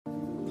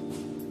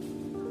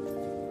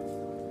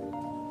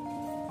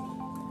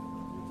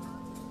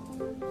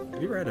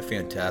Have you ever had a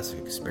fantastic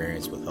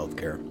experience with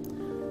healthcare?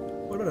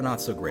 What about a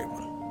not so great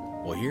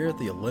one? Well, here at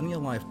the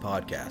Alinea Life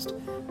Podcast,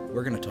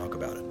 we're going to talk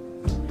about it.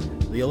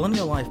 The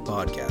Alinea Life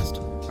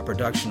Podcast, a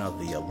production of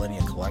the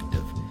Alinea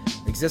Collective,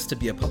 exists to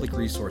be a public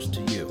resource to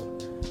you,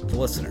 the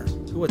listener,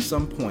 who at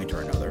some point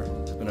or another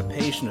has been a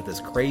patient of this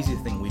crazy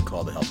thing we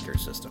call the healthcare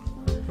system.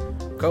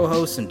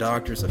 Co-hosts and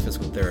doctors of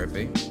physical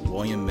therapy,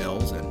 William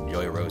Mills and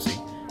Joey Rosie,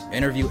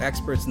 interview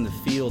experts in the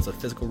fields of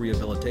physical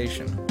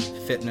rehabilitation,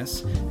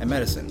 fitness, and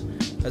medicine,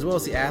 as well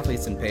as the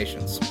athletes and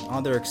patients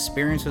on their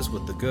experiences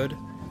with the good,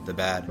 the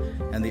bad,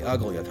 and the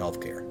ugly of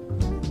healthcare.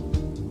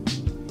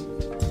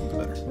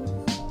 Better.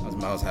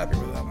 I was happy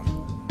with that one.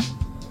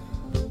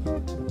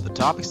 The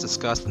topics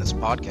discussed in this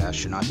podcast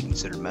should not be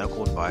considered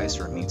medical advice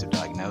or a means of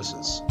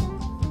diagnosis.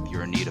 If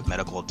you're in need of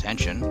medical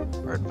attention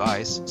or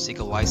advice, seek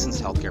a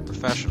licensed healthcare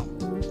professional.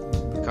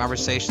 The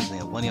conversations in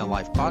the Alinea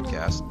Life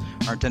Podcast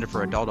are intended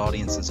for adult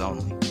audiences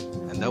only,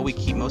 and though we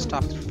keep most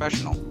topics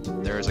professional,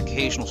 there is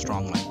occasional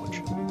strong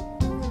language.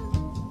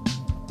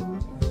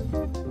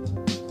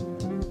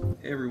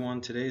 Hey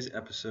everyone, today's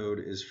episode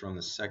is from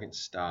the second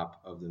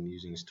stop of the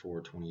Musings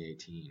Tour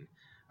 2018.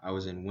 I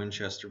was in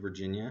Winchester,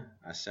 Virginia.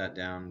 I sat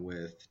down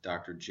with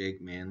Dr.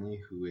 Jacob Manley,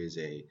 who is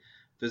a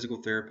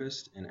physical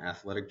therapist, an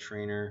athletic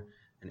trainer,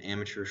 an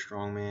amateur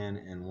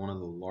strongman, and one of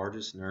the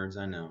largest nerds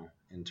I know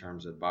in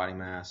terms of body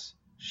mass,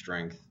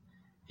 strength,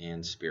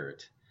 and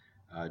spirit.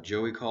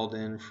 Joey called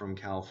in from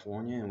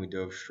California, and we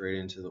dove straight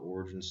into the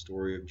origin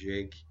story of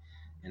Jake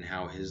and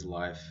how his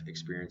life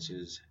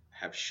experiences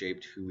have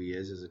shaped who he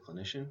is as a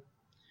clinician.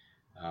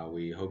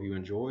 We hope you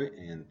enjoy,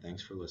 and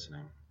thanks for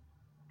listening.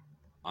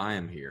 I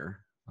am here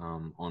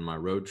on my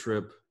road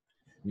trip,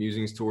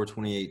 Musings Tour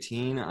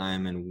 2018.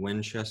 I'm in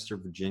Winchester,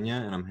 Virginia,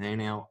 and I'm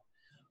hanging out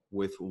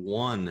with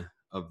one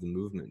of the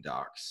movement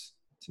docs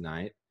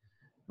tonight.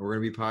 And we're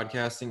going to be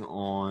podcasting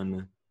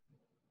on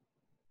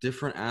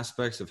different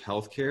aspects of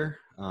healthcare,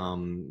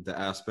 the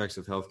aspects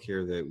of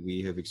healthcare that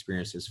we have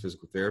experienced as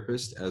physical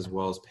therapists, as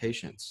well as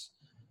patients.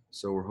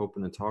 So we're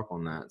hoping to talk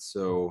on that.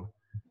 So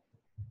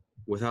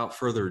without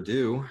further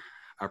ado,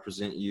 I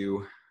present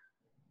you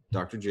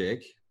Dr.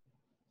 Jake.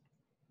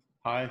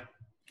 Hi.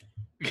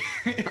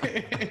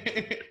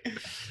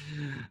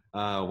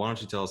 Why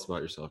don't you tell us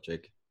about yourself,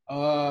 Jake?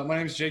 My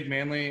name is Jacob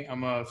Manley.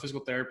 I'm a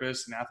physical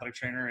therapist and athletic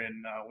trainer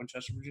in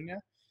Winchester,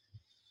 Virginia.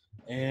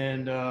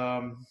 And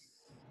I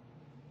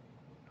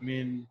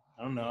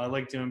don't know. I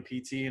like doing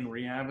PT and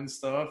rehab and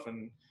stuff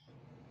and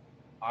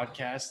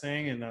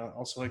podcasting, and I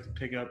also like to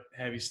pick up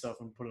heavy stuff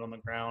and put it on the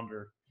ground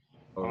or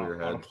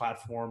on a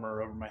platform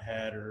or over my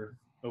head or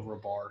over a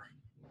bar.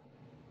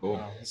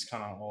 Cool. That's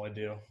kind of all I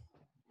do.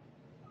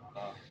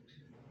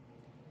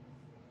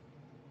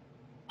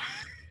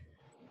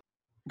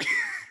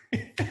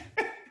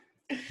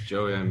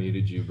 Joey, I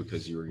muted you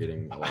because you were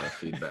getting a lot of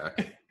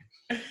feedback.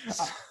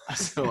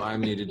 So I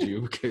muted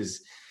you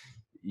because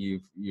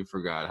you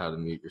forgot how to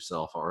mute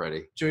yourself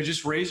already. Joey,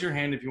 just raise your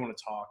hand if you want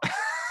to talk.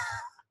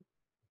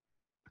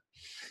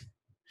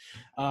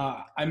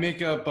 I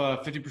make up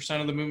 50%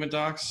 of the movement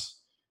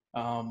docs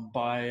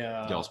by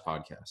Y'all's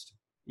podcast.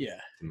 Yeah.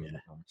 The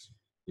movement docs.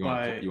 You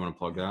want to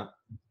plug that?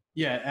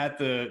 Yeah, at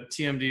the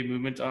TMD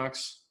movement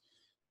docs.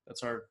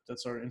 That's our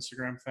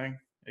Instagram thing,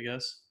 I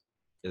guess.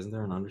 Isn't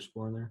there an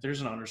underscore in there? There's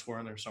an underscore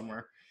in there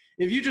somewhere.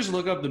 If you just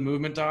look up the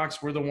movement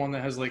docs, we're the one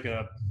that has like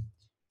a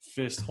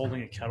fist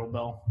holding a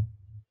kettlebell.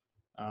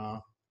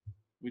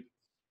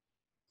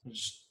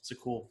 It's a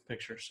cool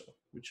picture, so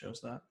we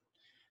chose that.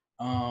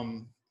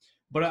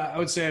 But I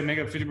would say I make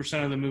up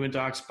 50% of the movement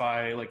docs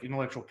by like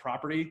intellectual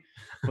property,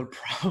 but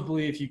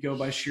probably if you go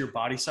by sheer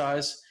body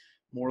size,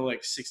 more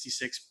like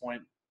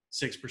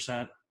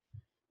 66.6%.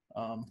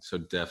 So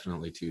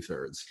definitely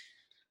 2/3.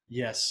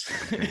 Yes.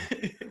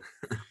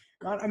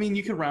 I mean,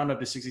 you could round up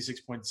to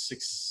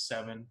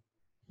 66.67.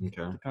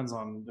 Okay. Depends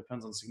on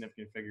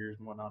significant figures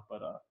and whatnot,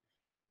 but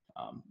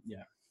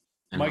yeah.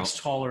 And Mike's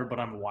taller, but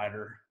I'm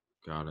wider.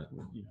 Got it.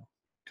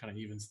 Kind of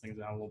evens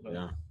things out a little bit.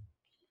 Yeah.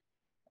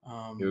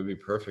 It would be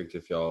perfect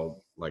if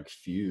y'all like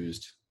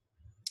fused.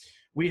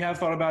 We have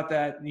thought about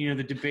that.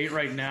 The debate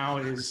right now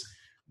is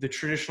the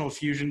traditional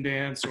fusion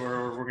dance,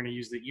 or we're going to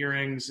use the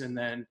earrings, and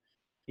then,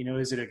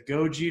 is it a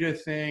Gogeta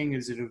thing?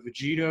 Is it a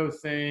Vegito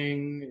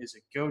thing? Is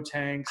it Go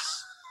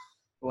Tanks?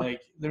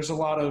 Like, there's a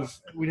lot of,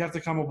 we'd have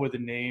to come up with a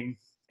name,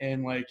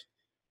 and like,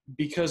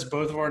 because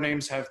both of our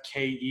names have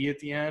K-E at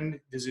the end,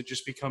 does it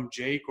just become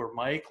Jake or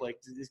Mike? Like,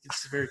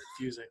 it's very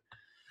confusing.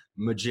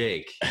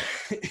 Majake.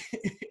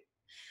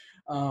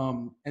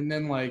 And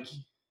then like,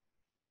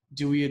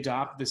 do we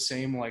adopt the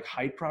same like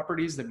height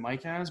properties that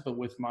Mike has, but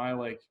with my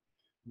like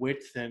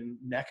width and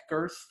neck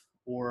girth,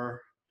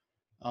 or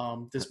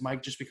does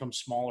Mike just become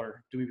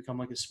smaller? Do we become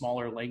like a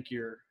smaller,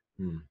 lankier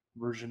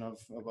version of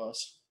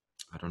us?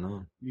 I don't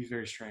know. It'd be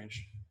very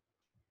strange.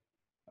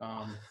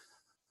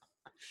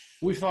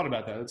 We've thought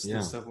about that. It's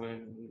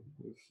definitely,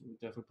 we've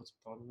definitely put some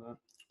thought in that.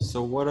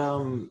 So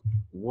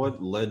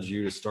what led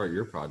you to start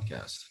your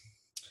podcast?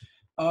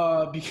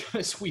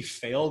 Because we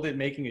failed at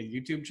making a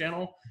YouTube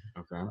channel.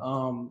 Okay.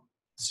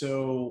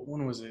 So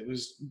when was it? It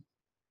was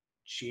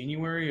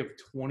January of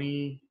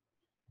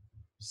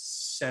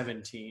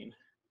 2017.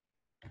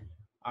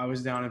 I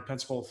was down in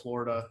Pensacola,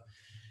 Florida,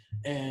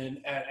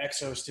 and at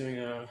Exos doing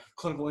a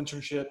clinical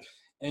internship.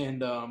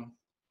 And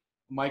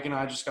Mike and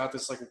I just got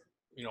this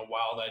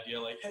wild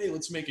idea, like, hey,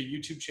 let's make a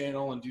YouTube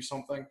channel and do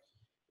something.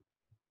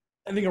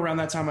 I think around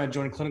that time I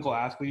joined Clinical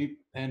Athlete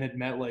and had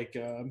met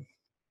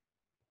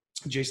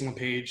Jason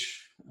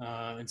LePage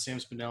and Sam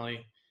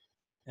Spinelli,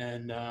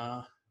 and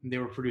they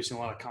were producing a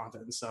lot of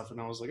content and stuff. And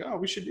I was like, oh,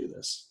 we should do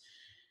this.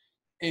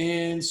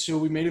 And so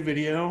we made a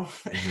video,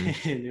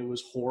 and it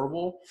was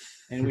horrible.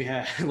 And we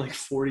had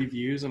 40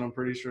 views, and I'm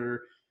pretty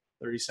sure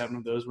 37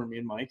 of those were me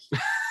and Mike.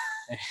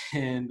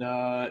 And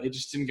it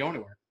just didn't go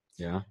anywhere.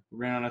 Yeah. We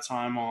ran out of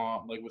time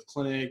with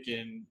clinic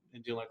and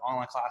do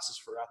online classes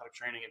for athletic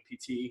training and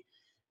PT,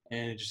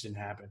 and it just didn't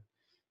happen.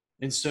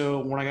 And so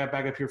when I got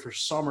back up here for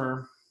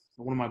summer,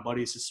 one of my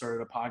buddies had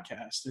started a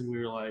podcast, and we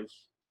were like,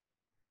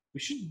 we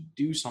should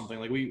do something.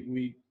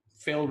 We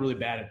failed really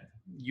bad at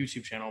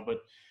YouTube channel, but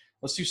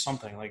let's do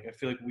something. I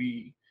feel like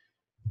we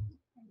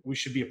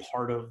should be a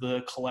part of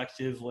the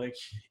collective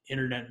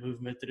internet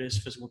movement that is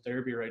physical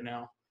therapy right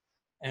now.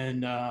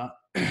 And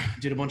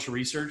did a bunch of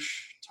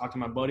research, talked to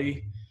my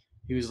buddy.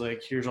 He was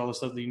like, here's all the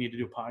stuff that you need to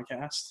do a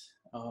podcast.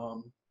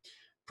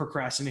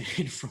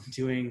 Procrastinated from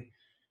doing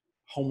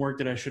homework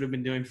that I should have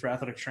been doing for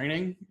athletic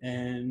training,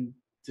 and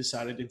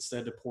decided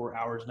instead to pour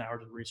hours and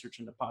hours of research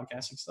into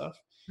podcasting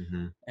stuff.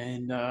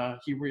 And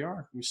here we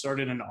are. We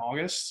started in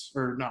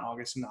October.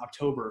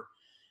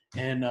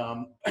 And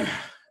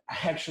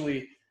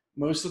actually,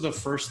 most of the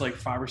first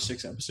 5 or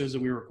 6 episodes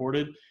that we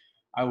recorded,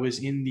 I was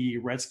in the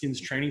Redskins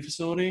training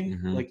facility,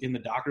 in the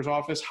doctor's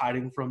office,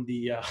 hiding from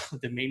the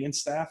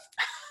maintenance staff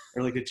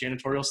or the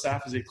janitorial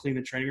staff as they clean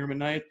the training room at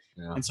night.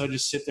 Yeah. And so I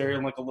just sit there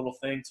in a little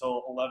thing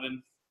till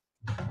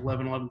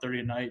 11:30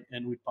 at night,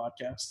 and we'd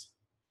podcast.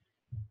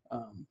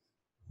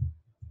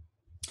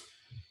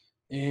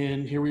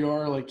 And here we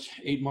are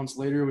 8 months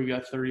later. We've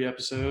got 30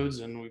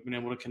 episodes, and we've been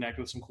able to connect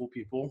with some cool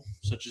people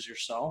such as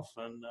yourself,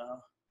 and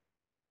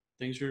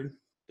things are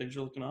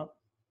looking up.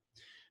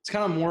 It's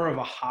kind of more of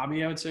a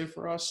hobby, I would say,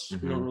 for us.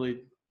 We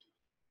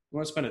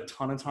don't spend a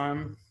ton of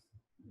time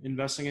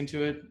investing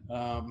into it,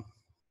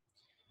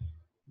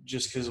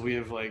 just because we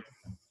have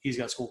he's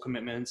got school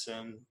commitments,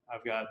 and I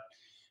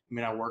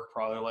work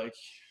probably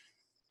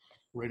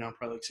right now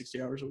probably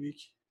 60 hours a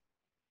week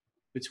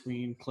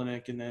between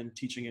clinic and then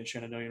teaching at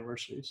Shenandoah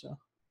University. So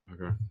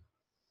okay,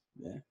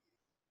 yeah.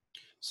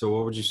 So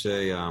what would you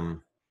say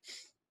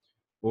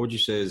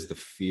is the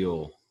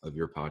feel of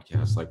your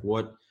podcast?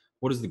 What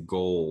is the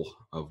goal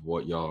of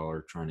what y'all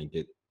are trying to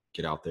get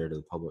out there to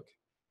the public?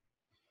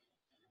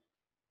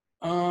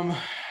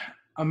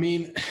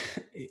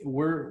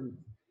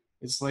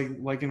 It's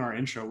like in our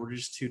intro, we're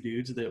just two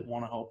dudes that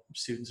want to help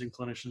students and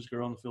clinicians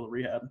grow in the field of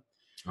rehab.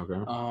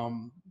 Okay.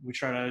 We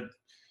try to,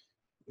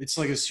 it's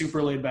a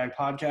super laid back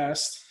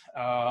podcast.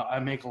 I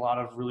make a lot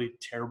of really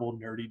terrible,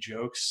 nerdy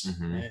jokes,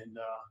 and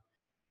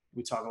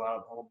we talk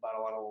about a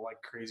lot of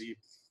crazy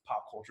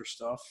pop culture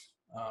stuff.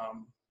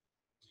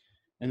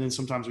 And then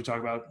sometimes we talk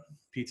about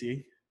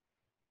PT.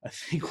 I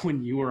think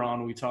when you were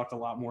on, we talked a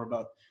lot more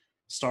about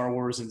Star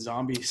Wars and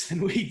zombies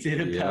than we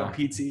did about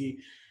PT.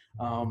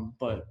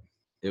 But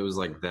it was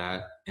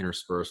that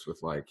interspersed with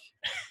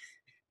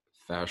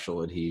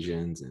fascial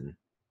adhesions and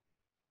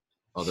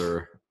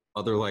other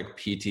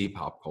PT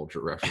pop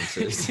culture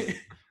references,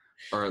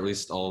 or at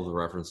least all of the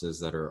references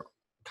that are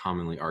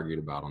commonly argued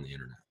about on the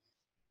internet.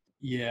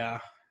 Yeah.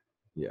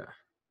 Yeah.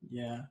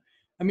 Yeah.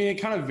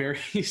 It kind of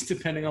varies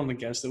depending on the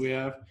guest that we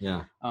have.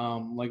 Yeah.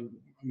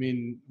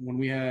 When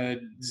we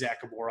had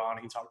Zach Gabor on,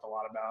 he talked a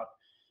lot about,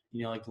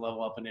 the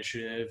Level Up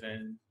Initiative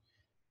and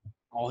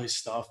all his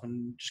stuff,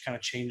 and just kind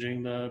of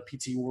changing the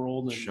PT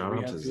world. And shout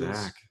out to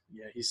Zach.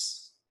 Yeah,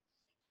 he's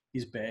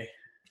bae.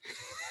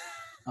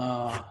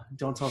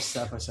 Don't tell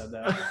Steph I said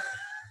that.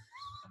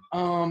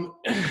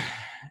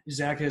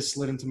 Zach has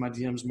slid into my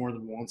DMs more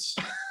than once.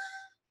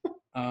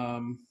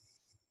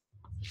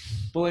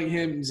 But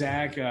him,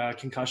 Zach,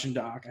 concussion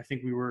doc. I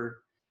think we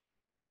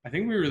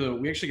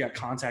actually got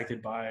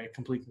contacted by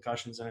Complete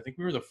Concussions, and I think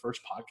we were the first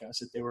podcast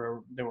that they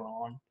were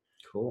on.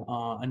 Cool.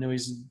 I know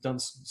he's done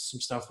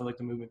some stuff for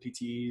the movement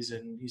PTs,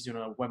 and he's doing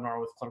a webinar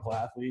with Clinical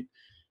Athlete.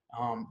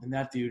 And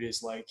that dude is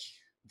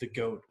the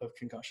GOAT of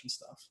concussion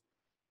stuff.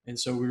 And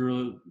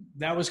so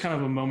that was kind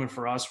of a moment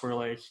for us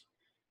where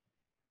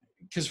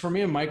because for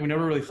me and Mike, we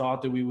never really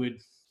thought that we would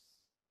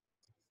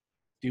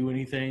do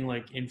anything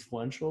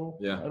influential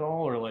at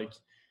all, or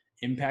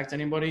impact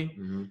anybody.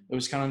 It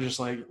was kind of just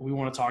we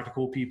want to talk to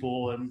cool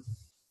people and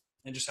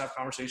just have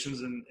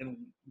conversations. And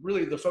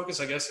really the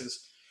focus, I guess,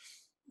 is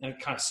in a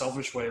kind of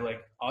selfish way,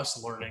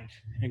 us learning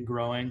and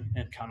growing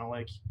and kind of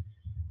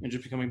and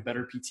just becoming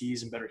better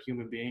PTs and better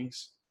human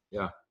beings.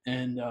 Yeah.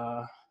 And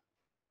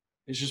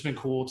it's just been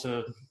cool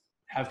to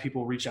have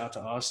people reach out to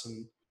us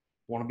and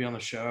want to be on the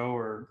show,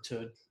 or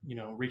to,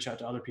 reach out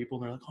to other people.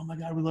 And they're like, oh my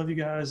God, we love you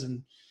guys.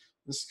 And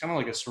this is kind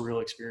of a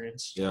surreal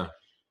experience. Yeah.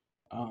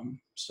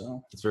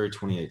 So It's very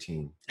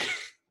 2018.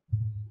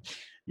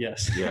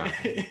 yes. Yeah.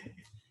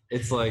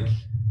 It's like,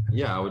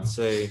 I would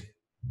say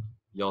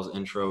y'all's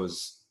intro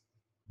is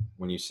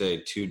when you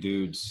say two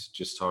dudes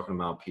just talking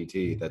about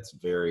PT, that's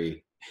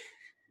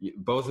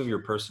both of your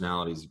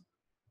personalities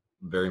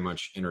very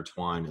much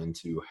intertwine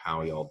into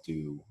how y'all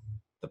do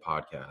the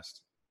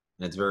podcast.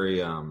 And it's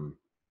very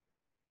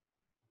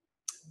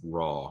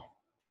raw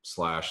 /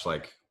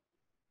 like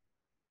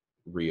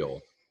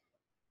real.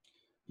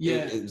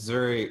 Yeah. It's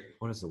very,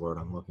 what is the word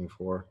I'm looking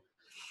for?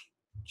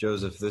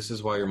 Joseph, this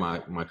is why you're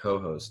my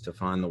co-host, to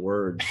find the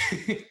words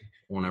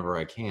whenever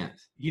I can't.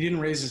 He didn't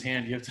raise his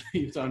hand. You have to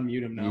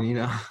unmute him now. You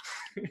know?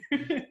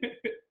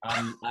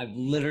 I've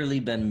literally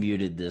been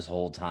muted this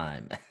whole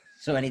time.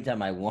 So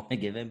anytime I want to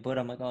give input,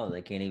 I'm like, oh,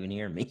 they can't even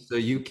hear me. So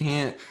you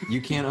can't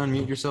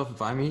unmute yourself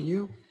if I mute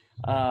you?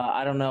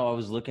 I don't know. I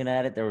was looking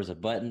at it. There was a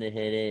button to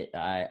hit it.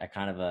 I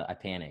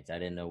panicked. I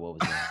didn't know what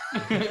was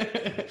going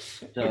on.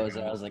 So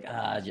I was like,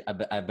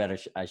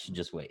 I should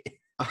just wait.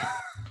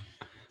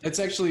 It's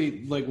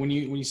actually like when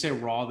you say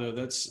raw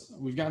though,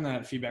 we've gotten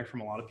that feedback from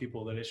a lot of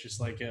people that it's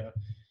just like,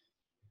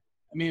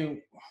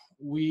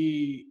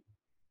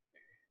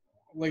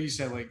 like you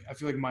said, like I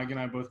feel like Mike and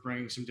I both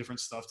bring some different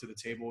stuff to the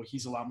table.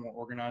 He's a lot more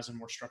organized and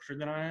more structured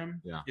than I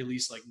am, at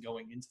least like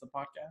going into the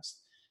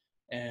podcast.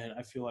 And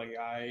I feel like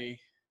I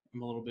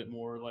am a little bit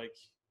more like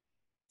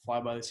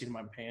fly by the seat of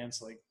my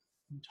pants, like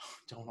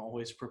don't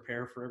always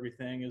prepare for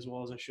everything as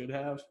well as I should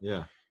have.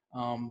 Yeah.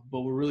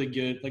 But we're really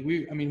good. Like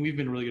we've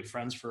been really good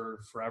friends for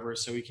forever.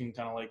 So we can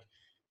kind of like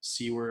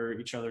see where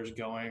each other's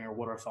going or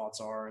what our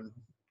thoughts are and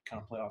kind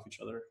of play off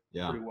each other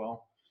pretty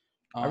well.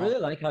 I really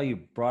like how you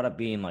brought up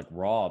being like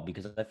raw,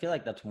 because I feel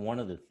like that's one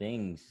of the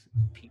things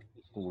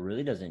school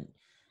really doesn't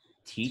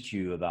teach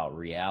you about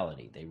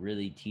reality. They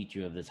really teach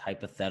you of this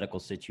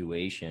hypothetical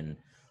situation,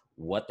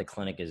 what the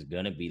clinic is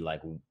going to be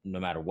like, no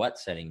matter what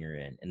setting you're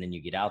in. And then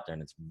you get out there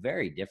and it's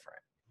very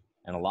different.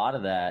 And a lot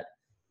of that,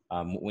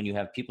 when you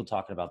have people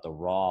talking about the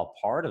raw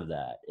part of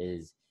that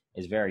is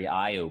very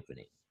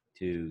eye-opening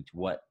to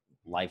what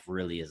life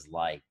really is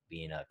like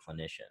being a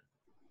clinician.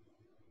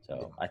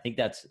 So I think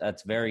that's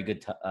very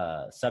good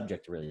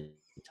subject to really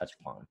touch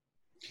upon.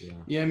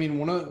 Yeah. I mean,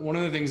 one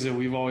of the things that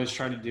we've always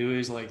tried to do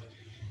is like,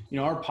 you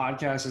know, our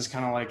podcast is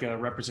kind of like a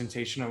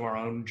representation of our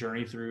own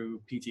journey through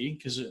PT.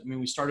 Because I mean,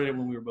 we started it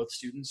when we were both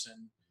students, and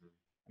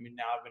I mean,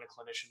 now I've been a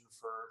clinician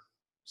for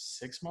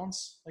 6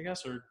 months, I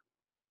guess, or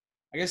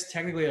I guess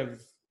technically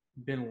I've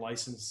been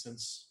licensed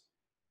since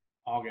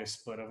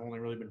August, but I've only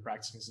really been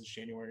practicing since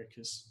January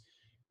because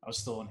I was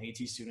still an AT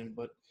student.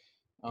 But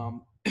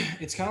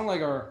it's kind of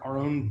like our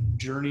own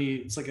journey.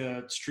 It's like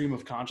a stream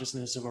of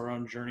consciousness of our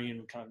own journey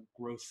and kind of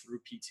growth through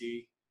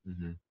PT.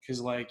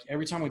 Because like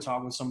every time we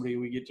talk with somebody,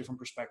 we get different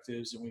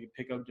perspectives and we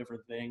pick up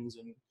different things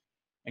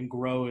and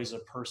grow as a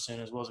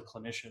person as well as a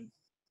clinician.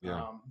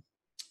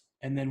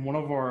 And then one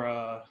of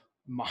our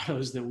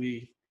mottos that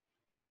we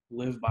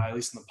live by, at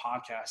least in the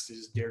podcast,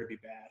 is dare to be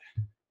bad.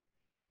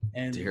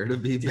 And dare to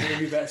be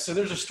bad. So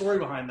there's a story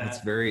behind that.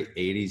 That's very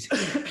 80s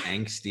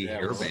angsty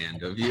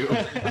hairband of you.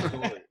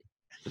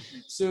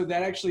 So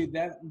that actually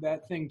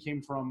that thing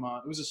came from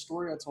it was a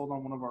story I told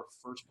on one of our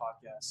first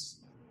podcasts.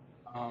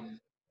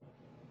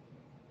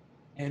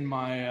 And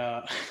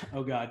my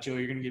oh god, Joe,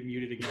 you're gonna get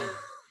muted again.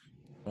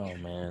 Oh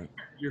man,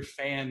 your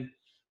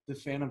the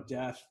fan of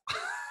death.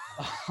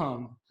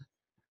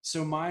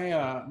 So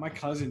my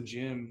cousin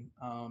Jim,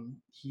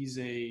 he's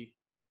he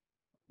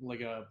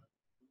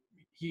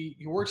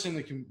works in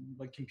the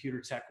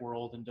computer tech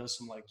world and does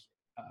some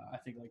I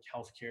think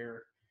healthcare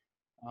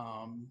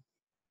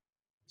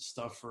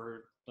stuff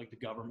for like the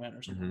government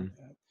or something like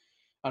that.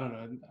 I don't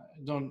know.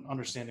 I don't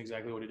understand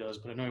exactly what he does,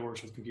 but I know he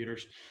works with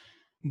computers.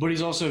 But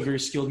he's also a very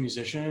skilled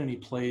musician, and he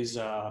plays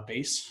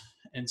bass.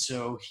 And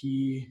so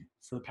he,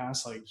 for the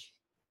past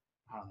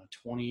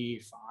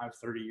 25,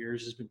 30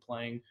 years, has been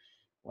playing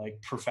like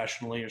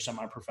professionally or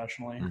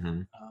semi-professionally.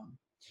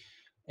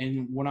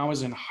 And when I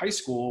was in high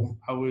school,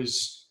 I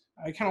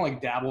kind of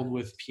like dabbled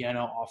with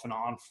piano off and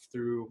on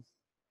through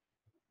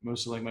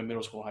most of like my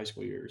middle school, high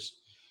school years.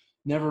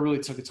 Never really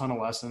took a ton of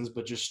lessons,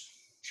 but just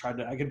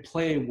I could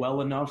play well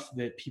enough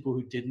that people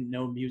who didn't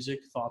know music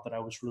thought that I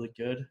was really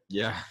good.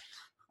 Yeah.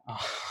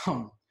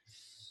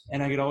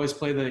 And I could always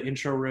play the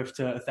intro riff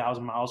to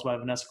 1,000 Miles by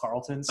Vanessa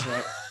Carlton.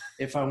 So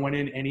if I went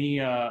in any,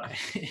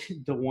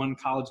 the one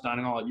college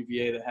dining hall at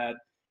UVA that had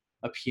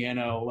a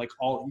piano,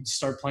 you'd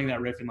start playing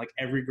that riff and like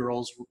every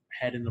girl's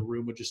head in the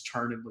room would just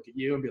turn and look at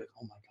you and be like,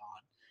 oh my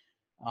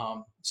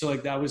God. So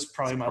like that was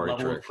probably my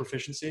level of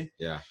proficiency.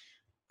 Yeah.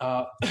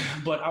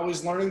 But I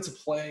was learning to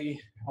play,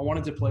 I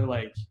wanted to play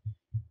like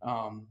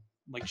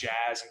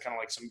jazz and kind of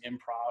like some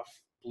improv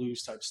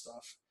blues type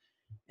stuff.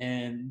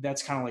 And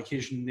that's kind of like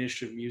his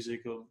niche of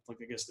music, of like,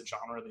 I guess the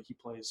genre that he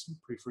plays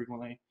pretty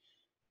frequently.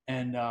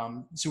 And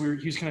so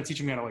he was kind of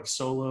teaching me how to like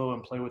solo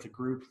and play with a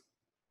group.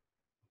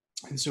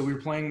 And so we were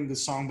playing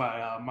this song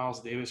by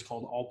Miles Davis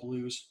called All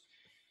Blues.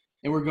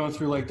 And we're going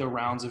through like the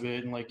rounds of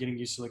it and like getting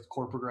used to like the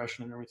chord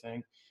progression and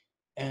everything.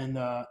 And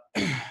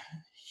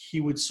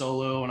he would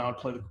solo and I would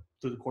play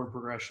through the chord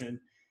progression.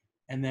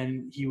 And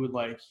then he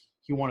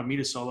wanted me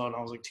to solo, and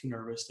I was like too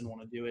nervous, didn't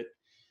want to do it.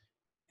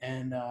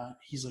 And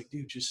he's like,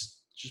 dude,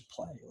 just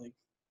play, like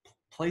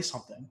play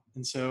something.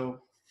 And so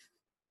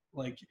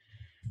like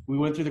we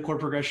went through the chord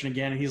progression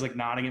again, and he's like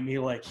nodding at me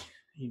like,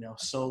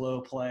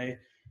 solo play.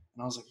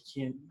 And I was like,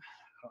 I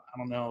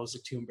don't know. I was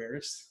like too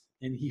embarrassed.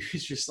 And he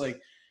was just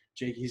like,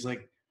 Jake, he's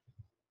like,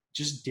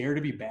 just dare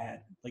to be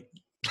bad. Like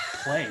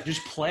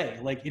just play.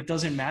 Like, it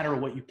doesn't matter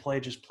what you play,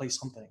 just play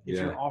something. If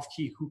you're off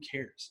key, who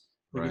cares?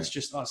 Like, It's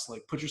just us.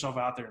 Like, put yourself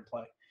out there and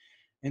play.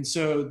 And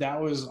so that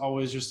was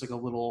always just like a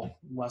little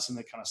lesson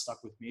that kind of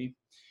stuck with me.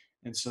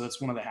 And so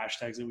that's one of the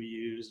hashtags that we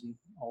use in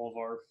all of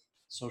our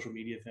social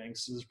media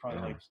things. There's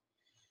probably like,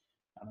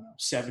 I don't know,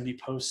 70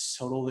 posts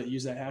total that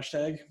use that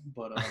hashtag.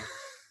 But,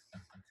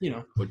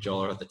 But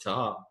y'all are at the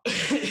top.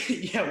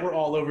 Yeah, we're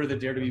all over the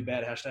Dare to Be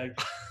Bad hashtag.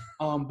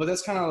 But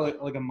that's kind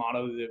of like a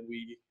motto that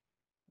we've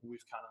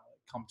kind of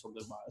come to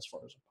live by as far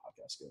as our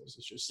podcast goes.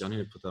 It's just, y'all need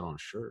to put that on a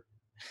shirt.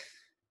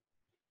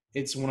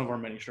 It's one of our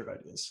many shirt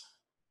ideas.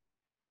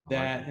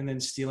 That, and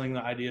then stealing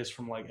the ideas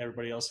from like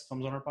everybody else that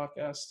comes on our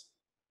podcast.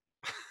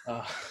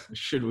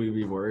 Should we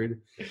be worried?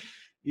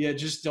 Yeah,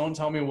 just don't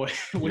tell me what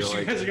you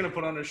guys are going to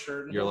put on a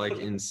shirt. You're like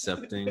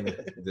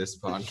incepting this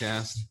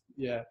podcast.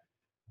 Yeah.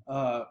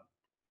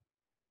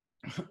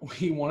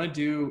 We want to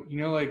do,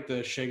 like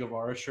the Che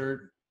Guevara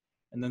shirt,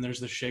 and then there's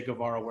the Che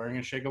Guevara wearing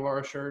a Che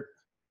Guevara shirt.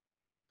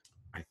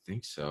 I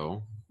think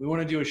so. We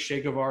want to do a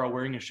Che Guevara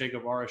wearing a Che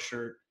Guevara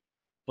shirt,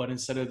 but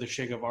instead of the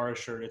Che Guevara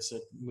shirt, it's a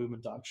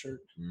Movement Dog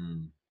shirt.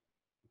 Mm.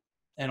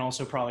 And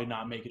also probably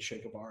not make it Che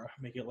Guevara.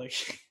 Make it like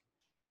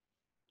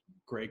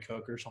Grey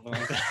Coke or something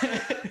like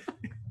that.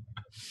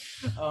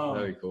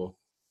 That'd be cool.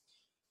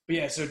 But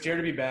yeah, so Dare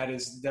to Be Bad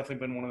has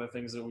definitely been one of the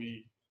things that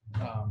we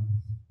kind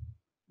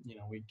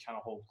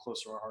of hold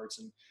close to our hearts.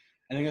 And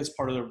I think that's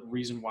part of the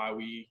reason why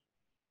we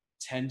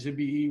tend to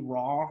be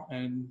raw,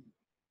 and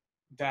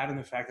that, and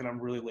the fact that I'm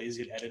really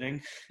lazy at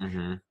editing.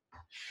 Mm-hmm.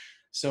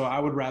 So I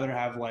would rather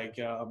have like,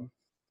 the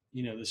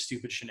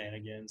stupid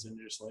shenanigans and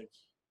just like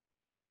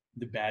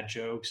the bad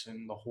jokes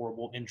and the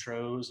horrible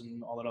intros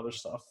and all that other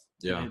stuff.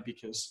 Yeah.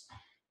 Because,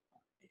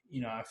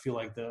 I feel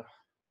like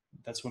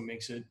that's what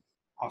makes it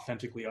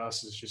authentically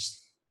us, is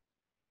just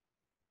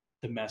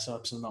the mess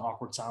ups and the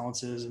awkward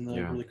silences and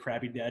the really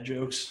crappy dad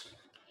jokes.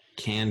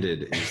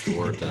 Candid is the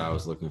word that I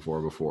was looking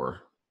for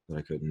before that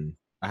I couldn't.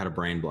 I had a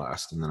brain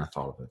blast and then I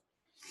thought of it.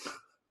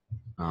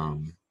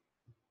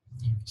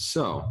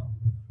 So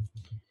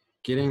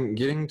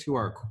getting to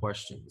our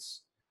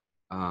questions.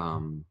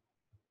 So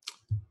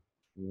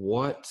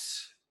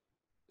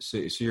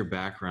your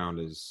background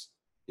is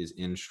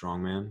in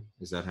strongman?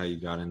 Is that how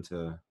you got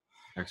into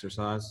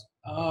exercise?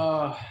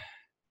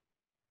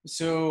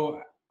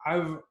 So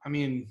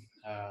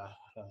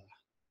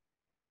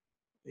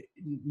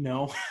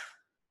no.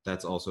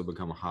 That's also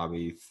become a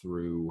hobby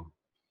through.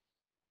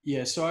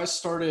 Yeah. So I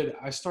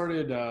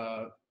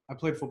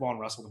played football and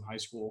wrestled in high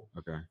school.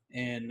 Okay.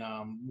 And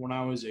when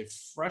I was a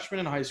freshman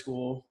in high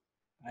school,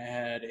 I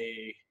had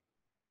a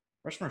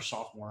freshman or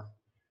sophomore.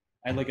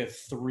 I had like a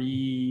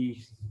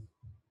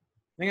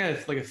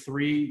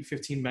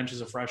 315 bench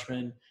as a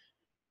freshman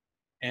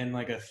and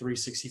like a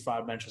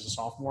 365 bench as a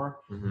sophomore.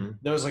 Mm-hmm.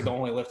 That was like the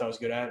only lift I was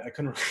good at. I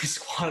couldn't really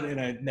squat and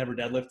I never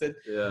deadlifted.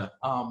 Yeah.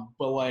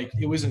 But like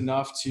it was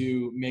enough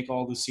to make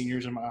all the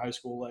seniors in my high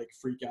school like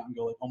freak out and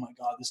go like, oh my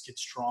God, this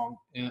kid's strong.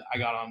 And I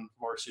got on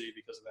varsity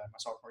because of that my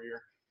sophomore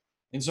year.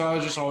 And so I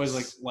was just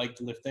always liked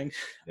lifting.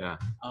 Yeah.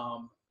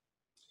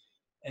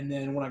 And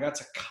then when I got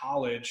to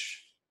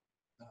college,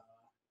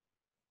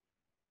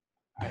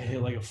 I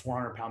hit like a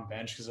 400-pound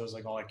bench because that was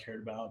like all I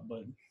cared about.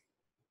 But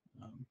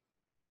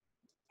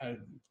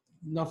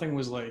nothing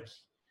was like,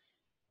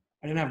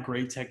 I didn't have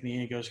great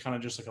technique. I was kind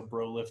of just like a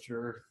bro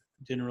lifter.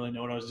 Didn't really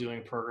know what I was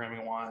doing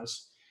programming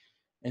wise.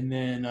 And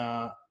then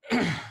I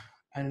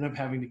ended up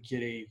having to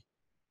get a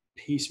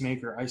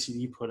pacemaker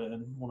ICD put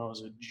in when I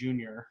was a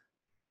junior.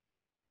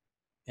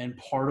 And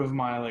part of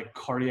my like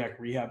cardiac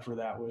rehab for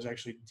that was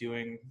actually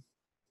doing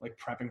like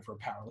prepping for a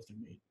powerlifting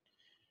meet.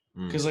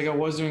 Because like I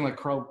was doing like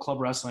club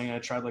wrestling, and I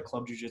tried like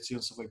club jiu-jitsu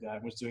and stuff like that. I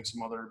was doing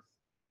some other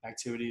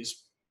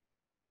activities.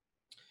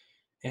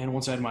 And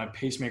once I had my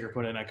pacemaker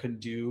put in, I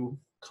couldn't do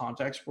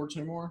contact sports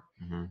anymore.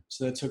 Mm-hmm.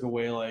 So that took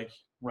away like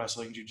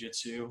wrestling,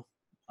 jiu-jitsu.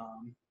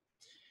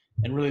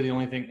 And really the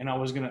only thing, and I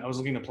was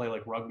looking to play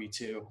like rugby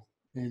too.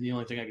 And the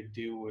only thing I could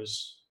do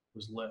was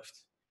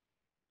lift.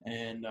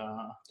 And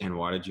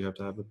why did you have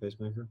to have a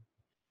pacemaker?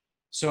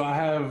 So I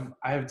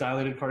have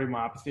dilated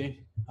cardiomyopathy.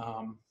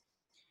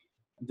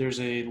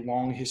 There's a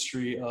long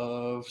history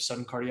of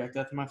sudden cardiac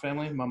death in my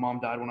family. My mom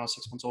died when I was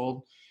 6 months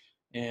old,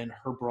 and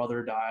her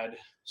brother died.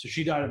 So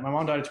my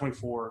mom died at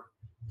 24,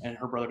 and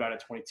her brother died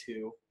at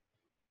 22.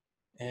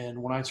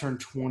 And when I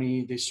turned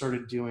 20, they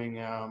started doing,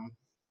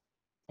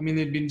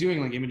 they'd been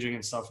doing like imaging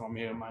and stuff on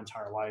me my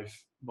entire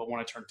life. But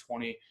when I turned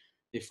 20,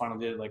 they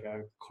finally did like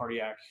a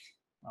cardiac,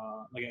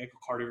 like an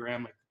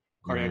echocardiogram, like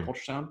cardiac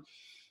ultrasound.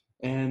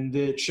 And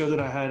it showed that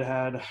I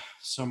had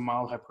some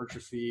mild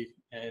hypertrophy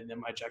and then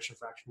my ejection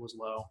fraction was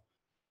low,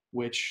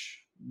 which,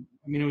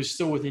 I mean, it was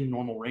still within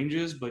normal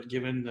ranges, but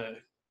given the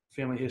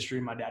family history,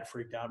 my dad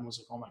freaked out and was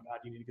like, "Oh my God,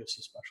 you need to go see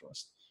a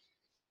specialist."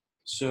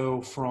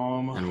 So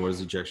And what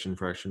does ejection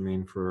fraction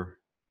mean for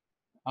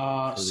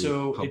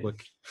the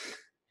public?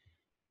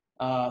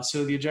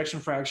 So the ejection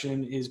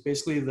fraction is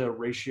basically the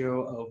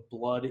ratio of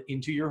blood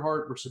into your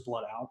heart versus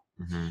blood out.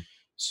 Mm-hmm.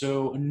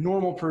 So a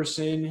normal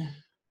person,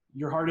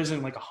 your heart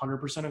isn't like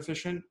 100%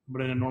 efficient,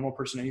 but in a normal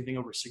person, anything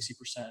over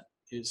 60%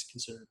 is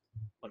considered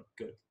like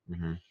good.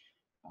 Mm-hmm.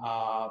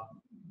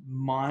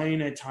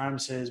 Mine at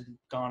times has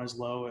gone as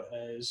low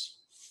as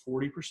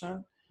 40%,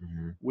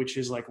 mm-hmm. which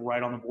is like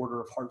right on the border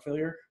of heart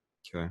failure.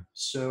 Okay.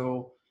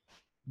 So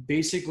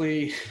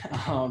basically,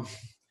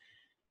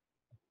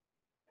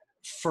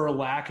 for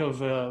lack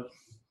of a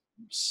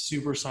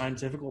super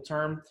scientific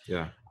term,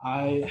 yeah,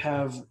 I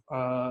have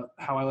how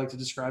I like to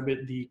describe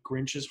it, the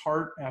Grinch's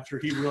heart, after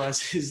he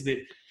realizes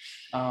that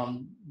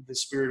the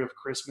spirit of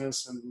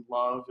Christmas and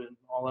love and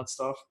all that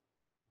stuff.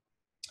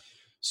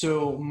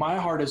 So my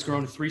heart has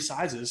grown 3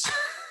 sizes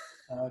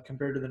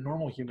compared to the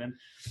normal human,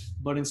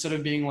 but instead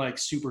of being like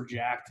super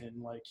jacked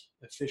and like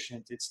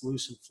efficient, it's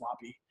loose and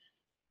floppy.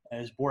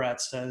 As Borat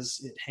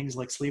says, it hangs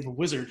like sleeve of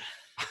wizard.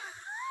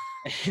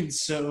 And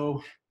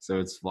so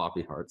it's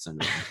floppy heart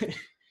syndrome.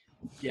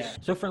 Yeah.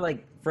 So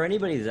for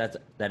anybody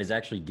that is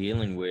actually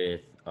dealing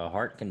with a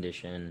heart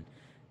condition,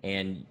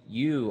 and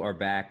you are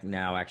back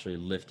now actually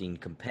lifting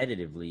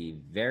competitively,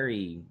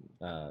 very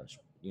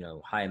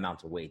high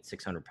amounts of weight,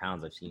 600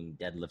 pounds. I've seen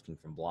deadlifting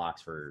from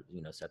blocks for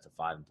sets of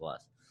 5 and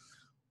plus.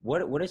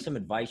 What is some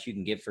advice you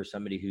can give for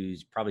somebody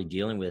who's probably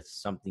dealing with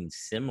something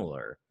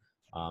similar,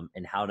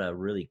 and how to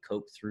really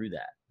cope through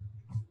that?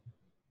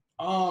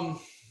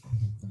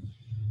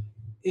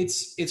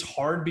 It's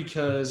hard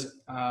because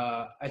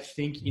I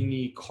think in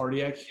the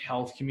cardiac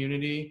health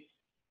community,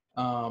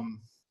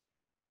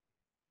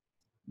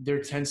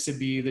 there tends to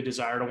be the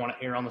desire to want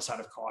to err on the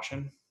side of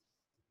caution,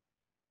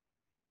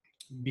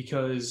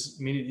 because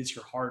I mean, it's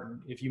your heart,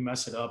 and if you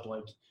mess it up,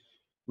 like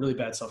really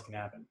bad stuff can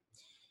happen.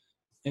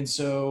 And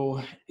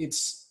so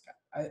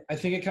I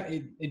think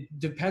it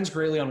depends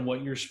greatly on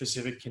what your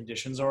specific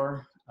conditions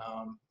are,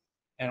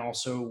 and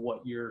also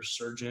what your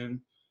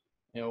surgeon,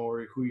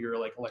 or who your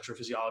like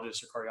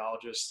electrophysiologist or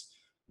cardiologist,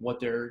 what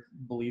their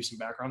beliefs and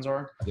backgrounds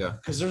are. Yeah.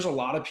 Because there's a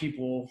lot of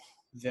people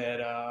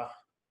that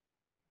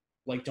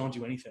like don't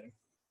do anything.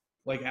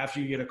 Like after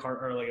you get a car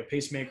or like a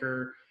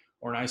pacemaker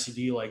or an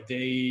ICD, like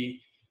they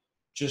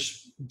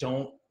just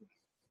don't.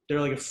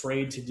 They're like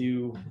afraid to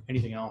do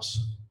anything else.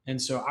 And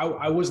so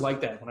I was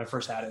like that when I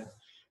first had it,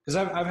 because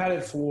I've had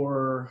it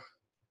for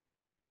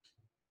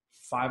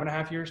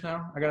 5.5 years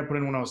now. I got it put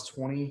in when I was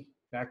 20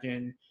 back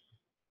in.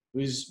 It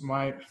was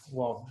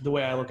the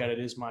way I look at it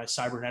is my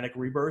cybernetic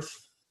rebirth.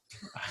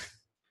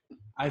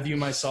 I view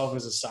myself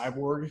as a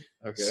cyborg.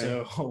 Okay.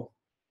 So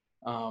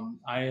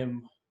I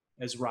am,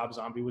 as Rob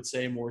Zombie would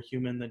say, more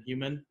human than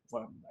human.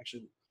 Well, I'm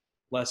actually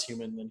less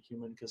human than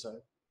human because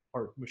I'm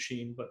part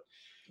machine. But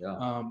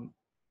yeah.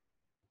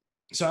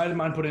 So I had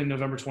mine put in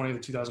November 20th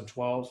of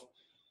 2012.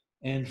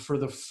 And for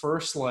the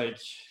first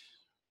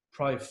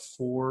probably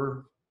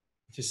 4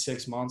 to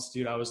 6 months,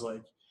 dude, I was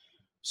like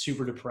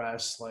super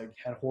depressed, like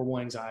had horrible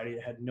anxiety.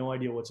 I had no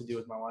idea what to do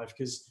with my life,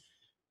 because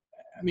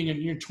I mean,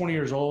 you're 20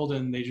 years old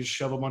and they just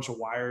shove a bunch of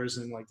wires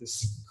and like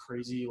this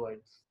crazy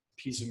like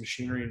piece of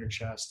machinery in your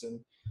chest. And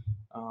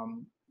I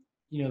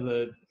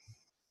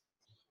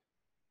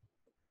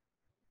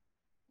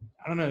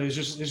don't know, it's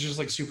just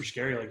like super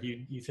scary. Like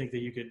you think that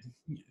you could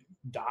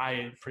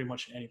die at pretty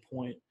much any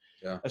point.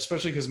 Yeah.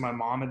 Especially because my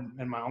mom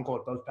and my uncle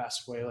had both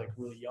passed away like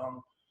really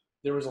young.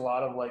 There was a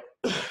lot of like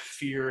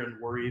fear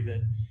and worry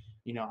that,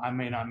 I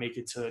may not make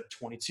it to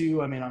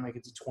 22. I may not make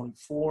it to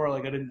 24.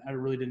 Like I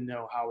really didn't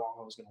know how long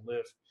I was going to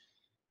live.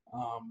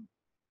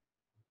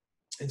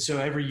 And so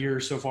every year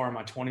so far in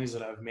my 20s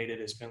that I've made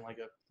it, it's been like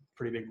a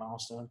pretty big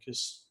milestone,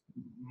 because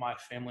my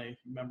family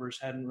members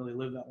hadn't really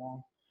lived that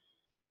long.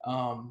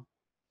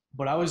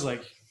 But I was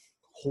like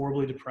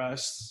horribly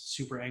depressed,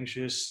 super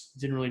anxious,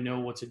 didn't really know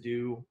what to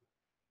do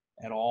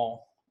at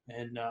all.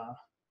 And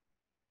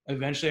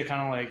eventually I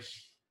kind of like,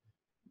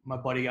 my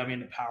buddy got me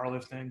into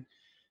powerlifting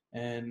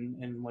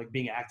and like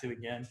being active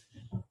again.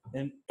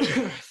 And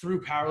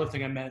through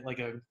powerlifting, I met like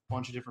a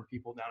bunch of different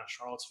people down in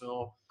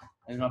Charlottesville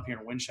and up here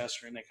in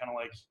Winchester, and they kind of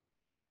like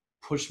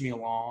pushed me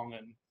along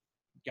and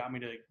got me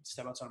to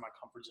step outside of my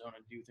comfort zone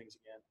and do things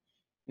again.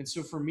 And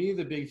so for me,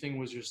 the big thing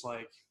was just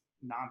like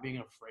not being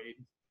afraid,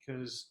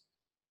 because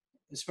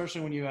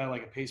especially when you have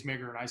like a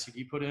pacemaker or an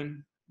ICD put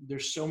in,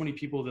 there's so many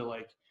people that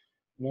like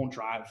won't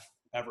drive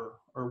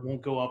ever, or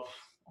won't go up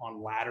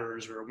on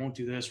ladders, or won't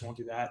do this, won't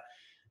do that,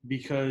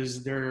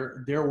 because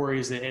their worry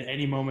is that at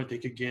any moment they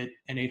could get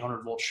an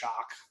 800 volt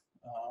shock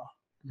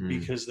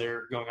because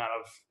they're going out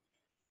of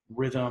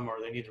rhythm, or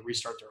they need to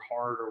restart their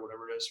heart or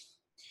whatever it is.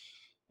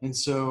 And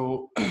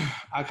so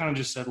I kind of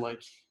just said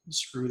like,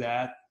 screw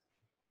that.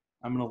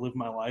 I'm going to live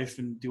my life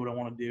and do what I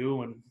want to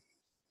do. And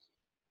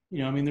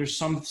I mean, there's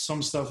some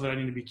stuff that I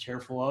need to be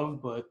careful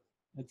of, but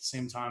at the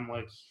same time,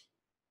 like,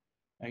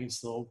 I can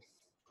still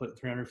put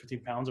 350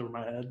 pounds over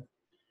my head.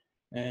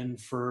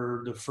 And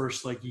for the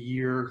first like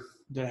year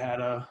that I had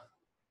a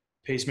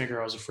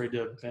pacemaker, I was afraid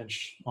to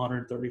bench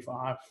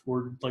 135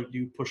 or like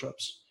do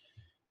push-ups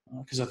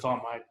because I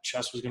thought my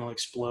chest was going to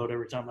explode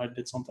every time I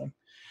did something.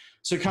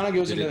 So it kind of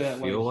goes Did into it that.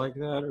 Feel like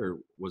that, or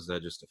was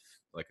that just a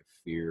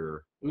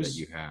fear that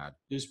you had?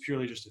 It was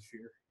purely just a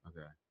fear.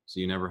 Okay, so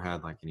you never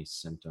had like any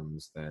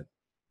symptoms that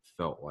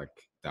felt like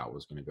that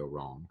was going to go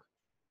wrong?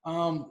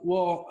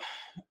 Well,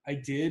 I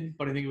did,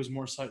 but I think it was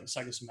more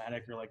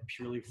psychosomatic or like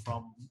purely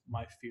from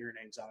my fear and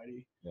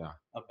anxiety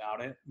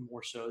about it,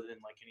 more so than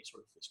like any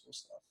sort of physical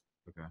stuff.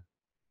 Okay.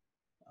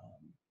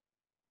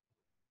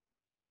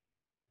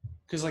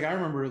 Because like I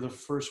remember the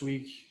first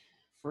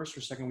or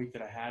second week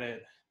that I had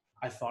it,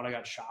 I thought I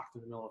got shocked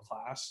in the middle of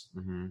class,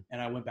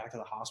 and I went back to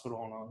the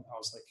hospital and I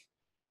was like,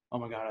 "Oh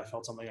my God, I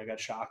felt something. I got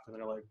shocked." And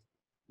they're like,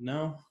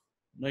 "No,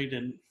 you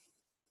didn't.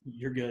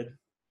 You're good."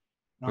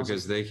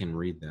 Because they can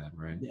read that,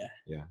 right?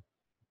 Yeah.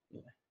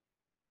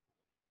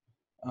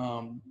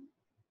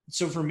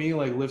 So for me,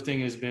 like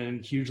lifting has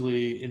been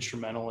hugely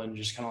instrumental in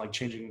just kind of like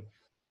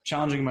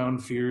challenging my own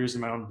fears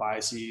and my own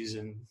biases,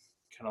 and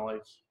kind of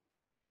like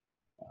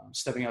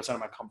stepping outside of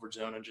my comfort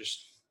zone and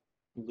just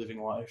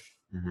living life.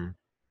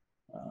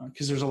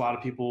 Because there's a lot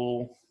of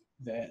people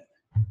that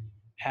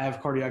have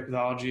cardiac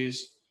pathologies.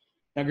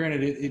 Now,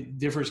 granted, it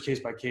differs case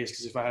by case,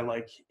 because if I had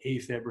like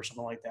AFib or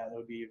something like that, that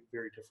would be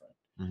very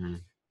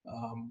different.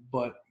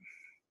 But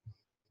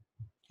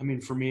I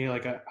mean, for me,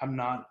 like I'm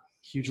not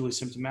hugely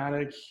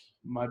symptomatic.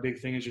 My big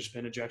thing has just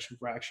been ejection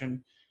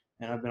fraction,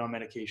 and I've been on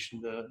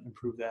medication to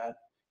improve that.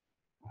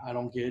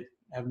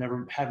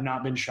 Have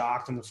not been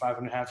shocked in the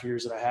 5.5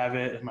 years that I have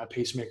it, and my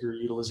pacemaker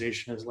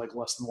utilization is like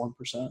less than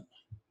 1%.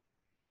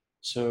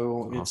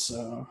 So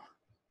awesome.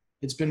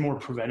 It's been more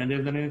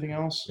preventative than anything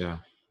else. Yeah.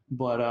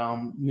 But I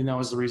mean, that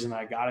was the reason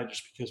I got it,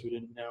 just because we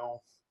didn't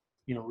know,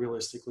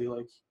 realistically,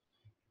 like,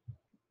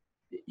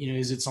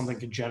 is it something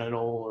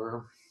congenital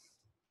or,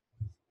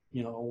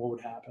 what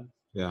would happen?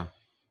 Yeah.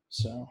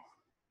 So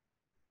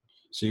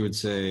you would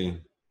say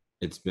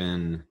it's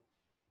been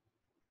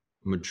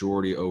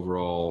majority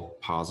overall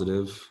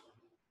positive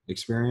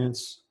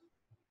experience?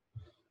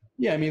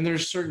 Yeah. I mean,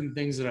 there's certain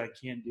things that I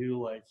can't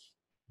do. Like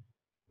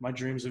my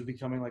dreams of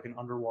becoming like an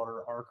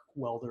underwater arc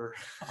welder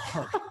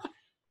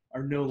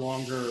are no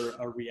longer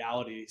a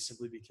reality,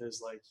 simply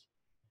because like,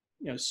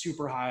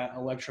 super high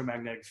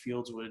electromagnetic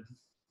fields would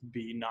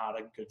be not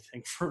a good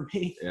thing for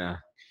me. Yeah.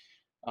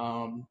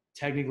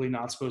 Technically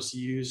not supposed to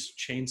use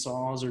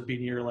chainsaws or be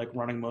near like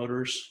running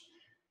motors.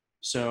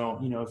 So,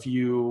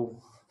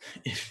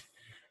 if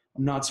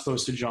I'm not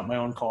supposed to jump my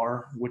own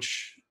car,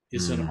 which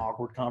is an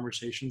awkward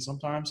conversation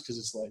sometimes, because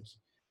it's like,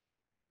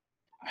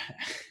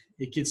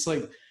 it gets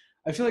like,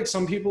 I feel like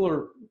some people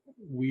are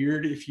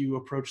weird if you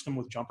approach them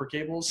with jumper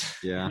cables.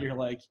 Yeah. You're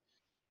like,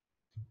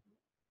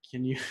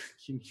 can you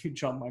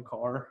jump my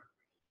car?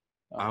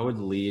 I would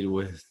lead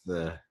with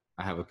I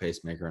have a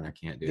pacemaker and I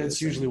can't do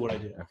That's usually what I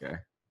do. Okay.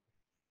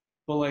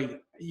 But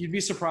like, you'd be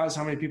surprised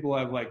how many people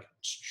I've like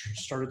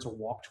started to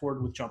walk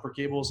toward with jumper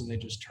cables and they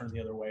just turn the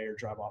other way or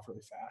drive off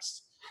really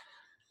fast.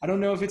 I don't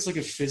know if it's like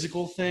a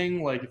physical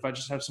thing, like if I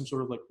just have some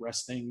sort of like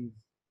resting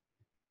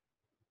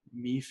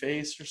me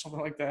face or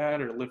something like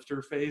that, or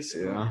lifter face.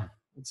 Yeah.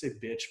 I'd say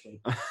bitch,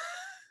 but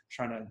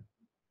trying to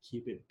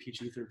keep it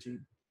PG-13.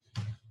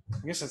 I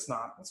guess that's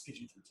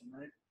PG-13,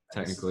 right?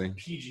 Technically.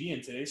 PG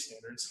in today's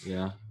standards.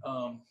 Yeah.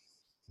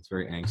 It's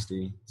very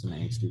angsty. It's an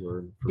angsty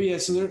word. But yeah,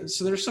 so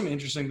there's some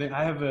interesting thing.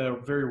 I have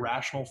a very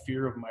rational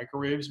fear of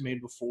microwaves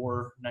made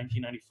before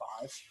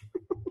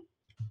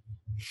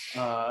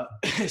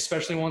 1995.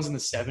 Especially ones in the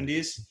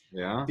 70s.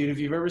 Yeah. Dude, if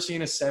you've ever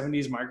seen a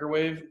 70s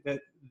microwave, that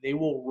they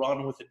will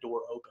run with the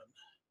door open.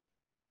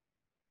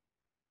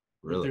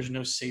 Really? There's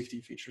no safety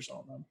features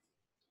on them.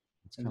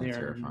 And they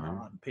are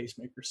not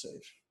pacemaker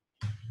safe.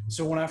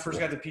 So when I first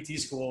got to PT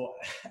school,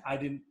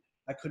 I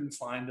couldn't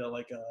find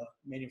a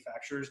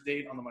manufacturer's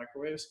date on the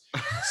microwaves.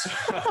 So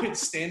I would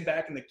stand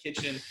back in the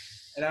kitchen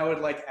and I would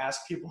like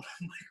ask people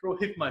to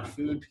microwave my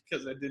food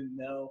because I didn't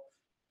know.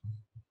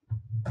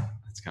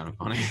 That's kind of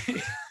funny.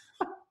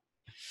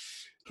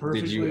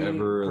 Did you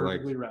ever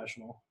perfectly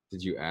rational?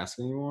 Did you ask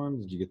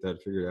anyone? Did you get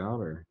that figured out,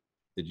 or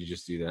did you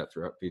just do that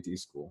throughout PT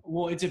school?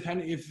 Well, it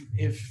depended.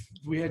 If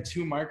we had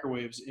two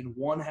microwaves and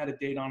one had a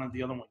date on it,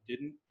 the other one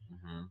didn't.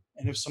 Mm-hmm.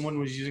 And if someone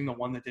was using the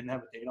one that didn't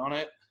have a date on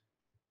it,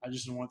 I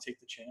just didn't want to take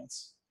the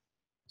chance.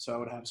 So I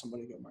would have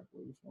somebody go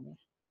microwave for me.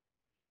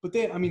 But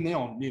they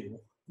all knew.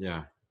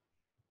 Yeah.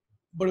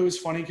 But it was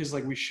funny because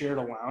like we shared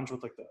a lounge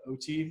with like the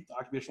OT, the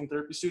occupational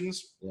therapy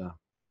students. Yeah.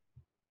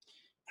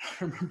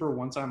 I remember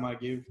one time I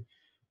gave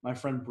my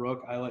friend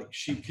Brooke,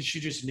 because she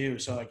just knew,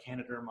 so I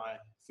handed her my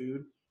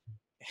food.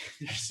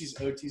 And there's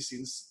these OT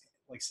students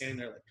like standing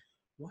there like,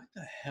 what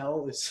the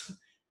hell is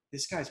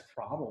this guy's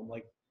problem?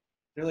 Like,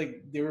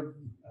 they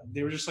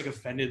were just like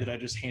offended that I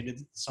just handed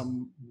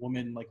some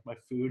woman like my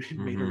food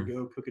and made her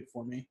go cook it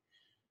for me.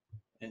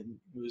 and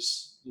it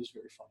was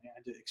very funny. I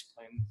had to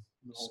explain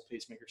the whole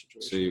pacemaker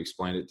situation. So you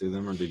explained it to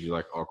them, or did you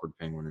like awkward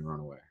penguin and run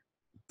away?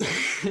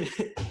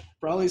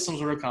 Probably some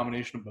sort of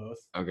combination of both.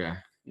 Okay.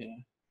 Yeah.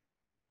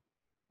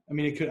 I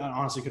mean, it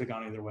honestly could have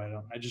gone either way.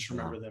 I just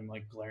remember them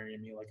like glaring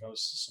at me like I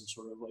was some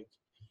sort of like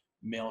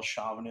male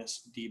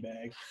chauvinist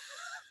D-bag,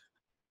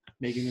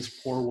 making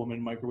this poor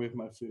woman microwave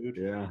my food.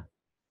 Yeah.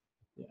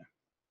 Yeah.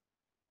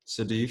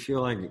 So do you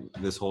feel like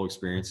this whole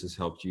experience has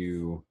helped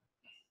you,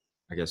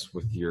 I guess,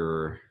 with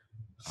your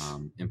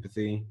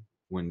empathy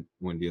when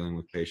dealing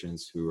with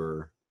patients who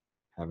are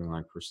having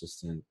like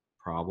persistent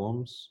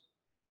problems?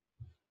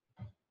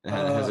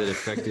 Has it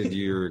affected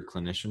your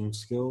clinician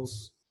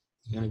skills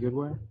in a good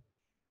way?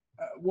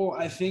 Well,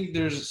 I think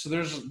there's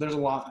a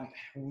lot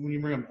when you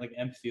bring up like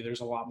empathy.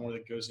 There's a lot more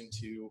that goes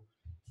into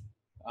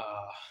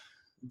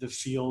the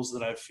feels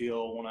that I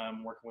feel when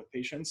I'm working with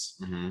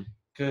patients.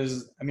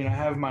 Because I mean, I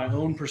have my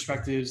own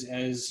perspectives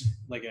as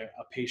like a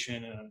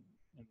patient and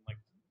like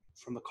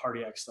from the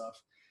cardiac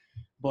stuff.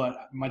 But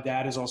my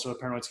dad is also a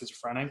paranoid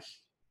schizophrenic,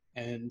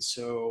 and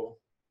so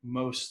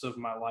most of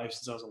my life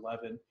since I was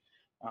 11,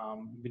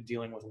 I've been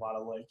dealing with a lot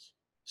of like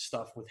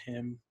stuff with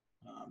him.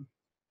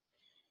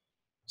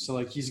 So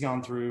like he's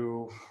gone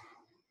through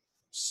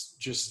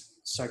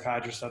just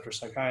psychiatrist after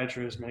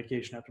psychiatrist,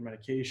 medication after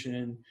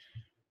medication.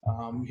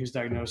 He was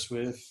diagnosed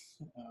with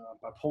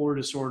bipolar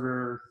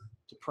disorder,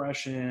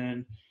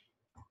 depression,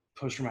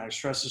 post-traumatic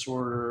stress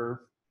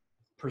disorder,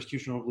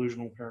 persecutional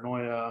delusional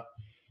paranoia,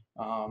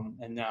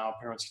 and now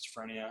paranoid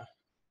schizophrenia.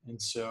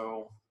 And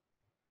so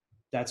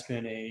that's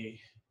been a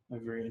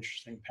very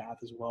interesting path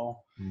as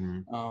well.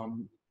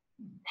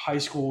 High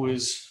school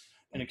was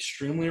an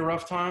extremely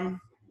rough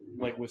time,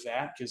 like with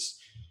that, because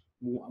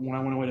when I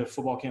went away to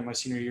football camp my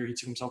senior year, he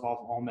took himself off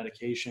all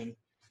medication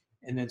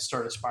and then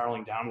started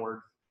spiraling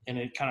downward. And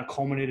it kind of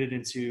culminated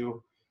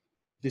into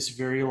this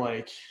very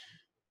like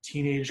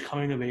teenage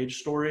coming of age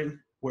story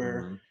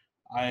where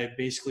I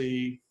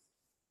basically,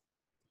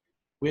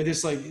 we had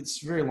this like,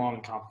 it's very long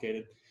and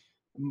complicated.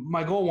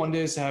 My goal one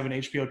day is to have an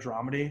HBO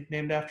dramedy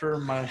named after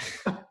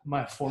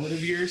my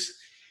formative years.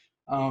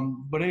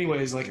 But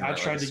anyways, like I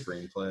tried to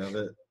screenplay of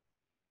it.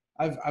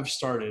 I've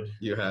started.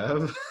 You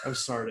have? I've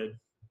started.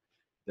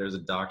 There's a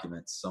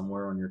document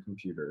somewhere on your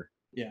computer.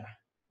 Yeah.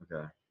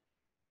 Okay.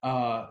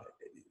 I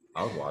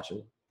would watch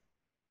it.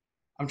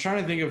 I'm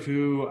trying to think of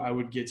who I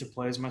would get to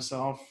play as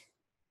myself.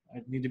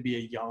 I'd need to be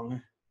a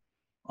young,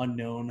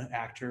 unknown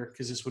actor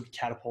because this would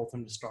catapult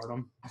him to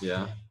stardom.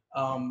 Yeah.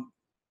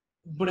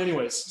 But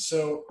anyways,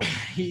 so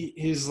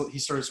he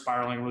started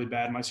spiraling really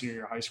bad in my senior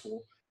year of high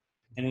school.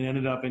 And it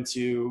ended up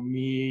into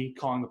me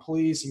calling the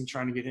police and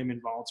trying to get him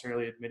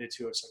involuntarily admitted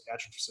to a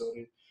psychiatric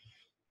facility.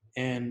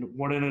 And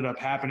what ended up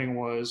happening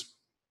was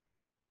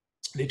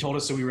they told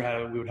us that we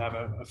would have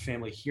a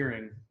family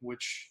hearing,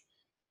 which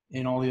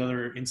in all the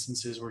other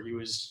instances where he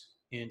was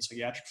in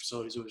psychiatric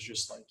facilities, it was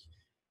just like,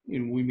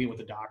 we meet with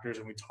the doctors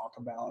and we talk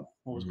about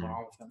what was going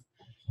on with him.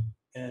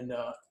 And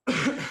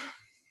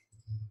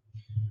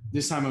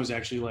this time it was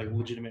actually like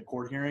legitimate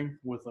court hearing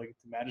with like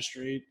the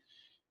magistrate.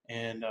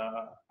 And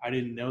I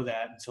didn't know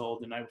that until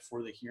the night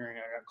before the hearing.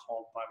 I got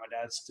called by my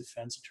dad's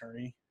defense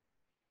attorney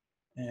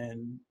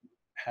and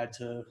had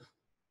to,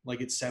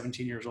 like at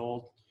 17 years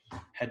old,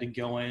 had to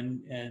go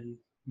in and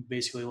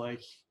basically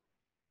like,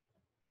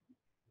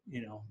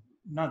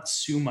 not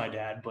sue my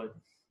dad, but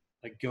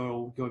like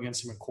go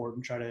against him in court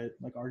and try to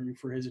like argue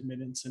for his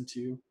admittance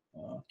into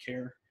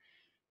care,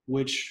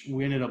 which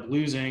we ended up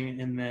losing.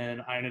 And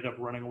then I ended up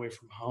running away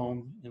from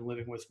home and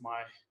living with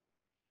my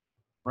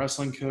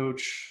wrestling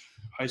coach,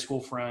 high school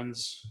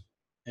friends,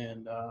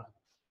 and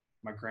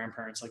my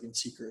grandparents, like in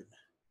secret.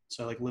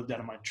 So I like lived out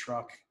of my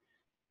truck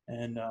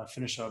and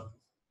finished up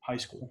high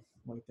school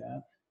like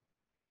that.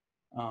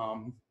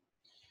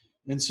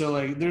 And so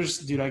like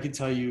I could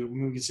tell you,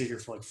 we could sit here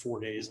for like 4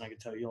 days and I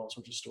could tell you all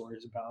sorts of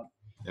stories about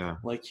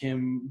like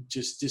him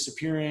just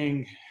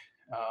disappearing,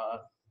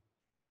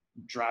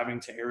 driving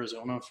to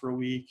Arizona for a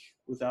week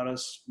without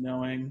us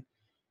knowing,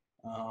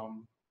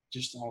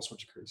 just all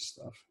sorts of crazy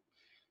stuff.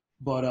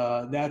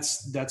 But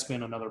that's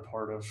been another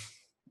part of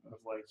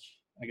like,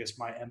 I guess,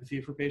 my empathy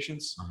for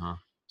patients.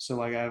 So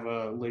like I have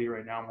a lady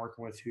right now I'm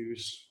working with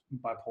who's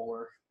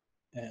bipolar,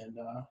 and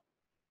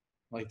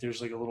like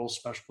there's like a little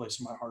special place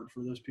in my heart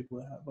for those people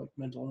that have like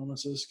mental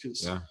illnesses,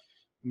 because I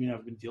mean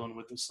I've been dealing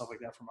with this stuff like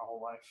that for my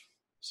whole life.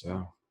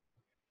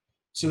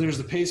 So there's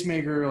the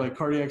pacemaker, like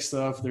cardiac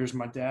stuff. There's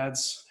my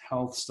dad's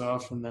health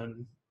stuff, and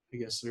then I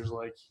guess there's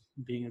like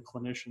being a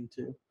clinician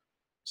too.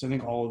 So I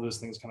think all of those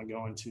things kind of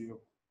go into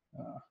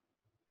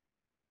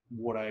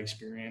what I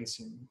experience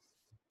and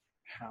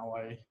how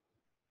I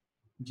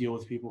deal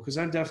with people, because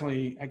I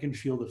can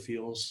feel the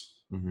feels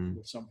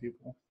with some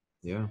people.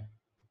 Yeah.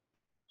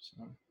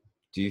 So,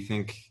 do you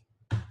think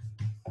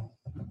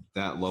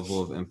that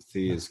level of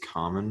empathy is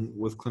common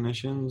with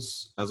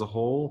clinicians as a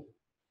whole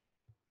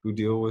who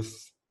deal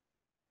with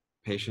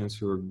patients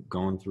who are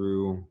going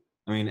through,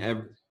 I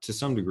mean, to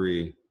some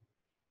degree,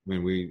 I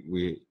mean,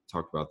 we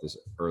talked about this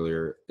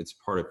earlier, it's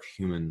part of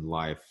human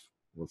life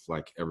with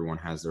like everyone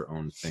has their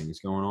own things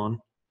going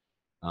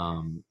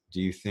on.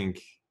 Do you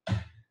think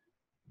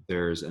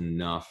there's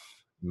enough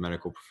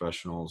medical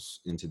professionals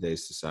in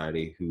today's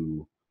society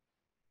who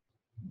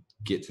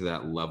get to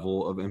that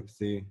level of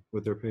empathy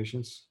with their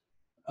patients?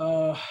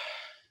 From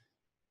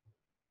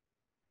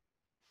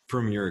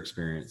your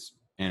experience,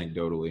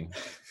 anecdotally,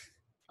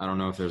 I don't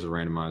know if there's a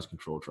randomized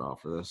control trial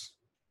for this.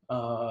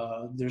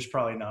 There's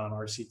probably not an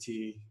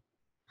RCT,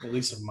 at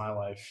least in my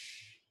life,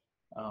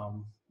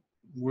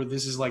 where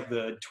this is like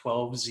the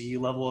 12Z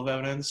level of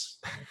evidence,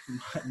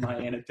 my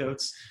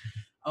anecdotes.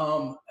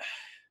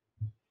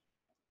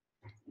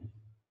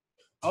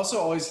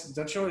 Also,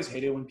 don't you always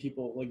hate it when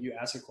people, like, you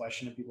ask a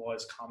question and people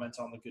always comment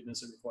on the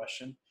goodness of your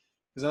question?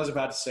 Because I was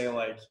about to say,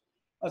 like,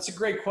 that's a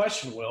great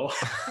question, Will.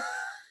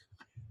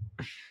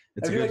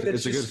 I feel like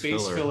that's just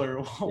space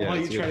filler while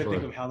you try to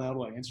think of how the hell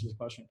do I answer this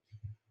question.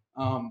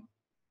 I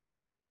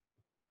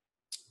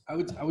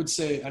would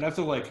say I'd have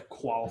to like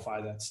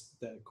qualify that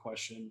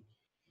question.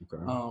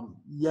 Okay.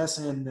 Yes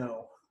and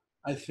no.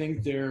 I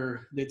think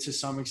that to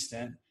some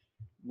extent,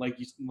 like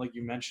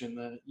you mentioned,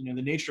 the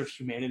nature of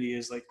humanity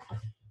is like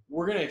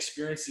we're gonna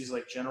experience these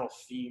like general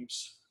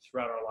themes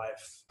throughout our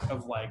life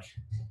of like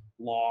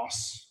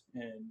loss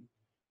and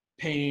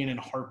pain and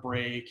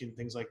heartbreak and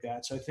things like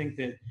that. So I think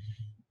that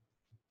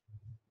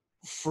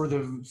for the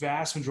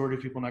vast majority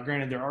of people, now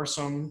granted, there are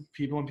some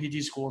people in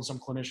PT school and some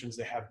clinicians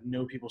that have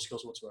no people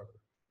skills whatsoever.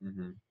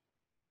 Mm-hmm.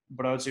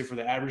 But I would say for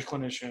the average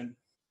clinician,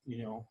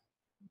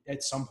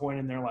 at some point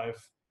in their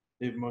life,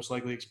 they've most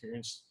likely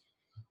experienced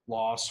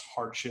loss,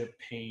 hardship,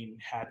 pain,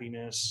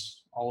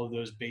 happiness, all of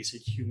those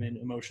basic human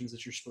emotions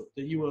that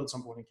you will at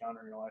some point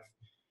encounter in your life.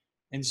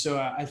 And so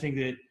I think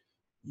that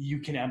you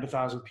can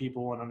empathize with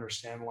people and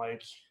understand,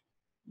 like,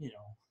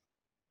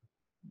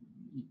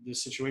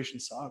 this situation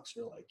sucks,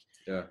 or like,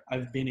 yeah,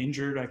 I've been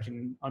injured. I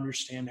can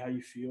understand how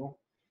you feel.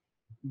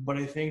 But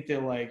I think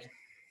that, like,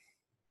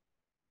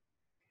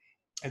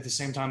 at the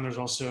same time, there's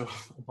also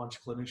a bunch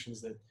of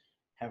clinicians that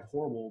have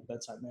horrible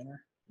bedside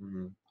manner.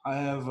 Mm-hmm. I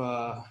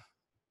have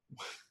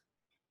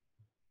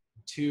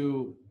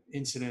 2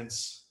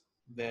 incidents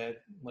that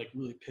like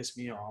really pissed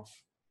me off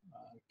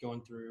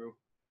going through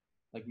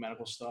like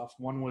medical stuff.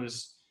 One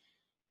was,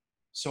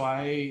 so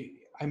I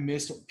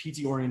missed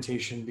PT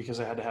orientation because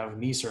I had to have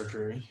knee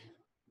surgery.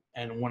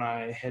 And when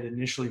I had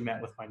initially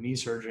met with my knee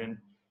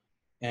surgeon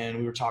and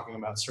we were talking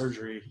about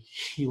surgery,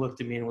 he looked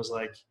at me and was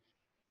like,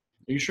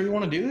 "Are you sure you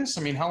want to do this?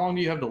 I mean, how long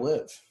do you have to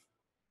live?"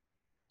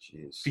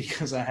 Jeez.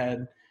 Because I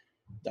had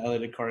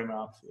dilated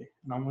cardiomyopathy.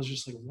 And I was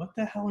just like, what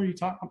the hell are you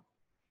talking about?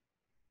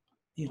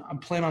 I'm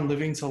planning on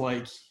living to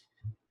like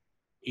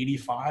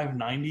 85,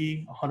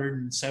 90,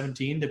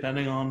 117,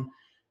 depending on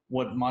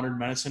what modern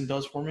medicine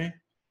does for me.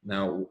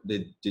 Now,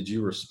 did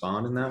you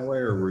respond in that way,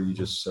 or were you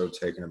just so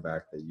taken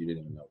aback that you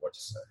didn't even know what to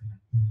say?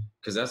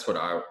 Because that's what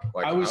I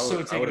like. I was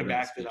so taken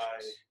aback that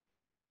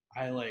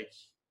I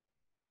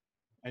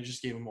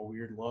just gave him a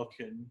weird look,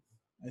 and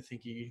I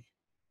think he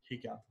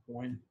got the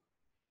point.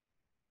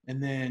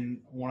 And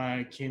then when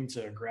I came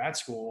to grad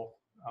school,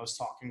 I was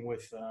talking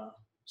with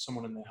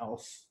someone in the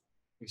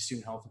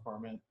student health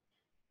department,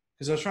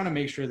 because I was trying to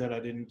make sure that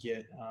I didn't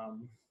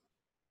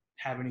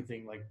have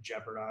anything like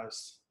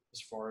jeopardized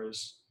as far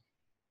as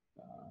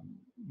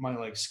my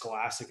like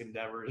scholastic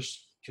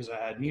endeavors, because I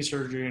had knee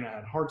surgery and I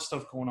had heart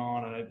stuff going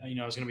on,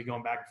 and I was going to be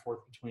going back and forth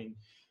between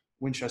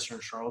Winchester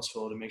and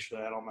Charlottesville to make sure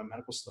that I had all my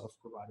medical stuff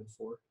provided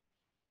for.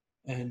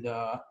 And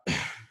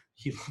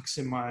he looks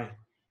at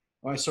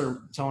I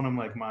started telling him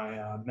like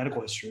my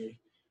medical history.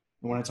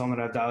 And when I tell him that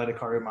I have dilated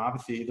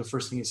cardiomyopathy, the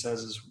first thing he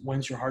says is,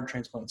 "When's your heart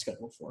transplant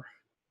scheduled for?"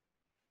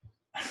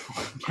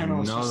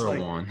 Another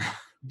one.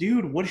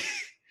 Dude, what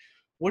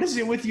is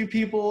it with you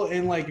people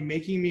and like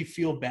making me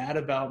feel bad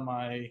about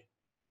my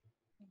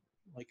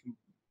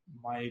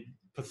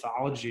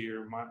pathology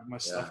or my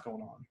stuff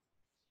going on?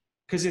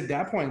 Because at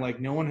that point, like,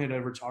 no one had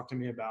ever talked to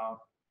me about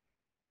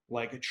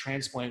like a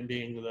transplant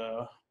being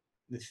the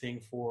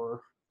thing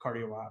for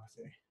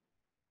cardiomyopathy.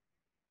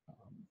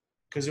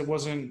 Because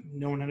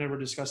no one had ever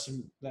discussed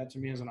that to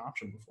me as an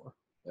option before.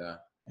 Yeah.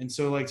 And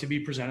so like to be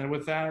presented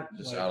with that,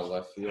 just like, out of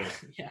left field.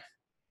 Yeah.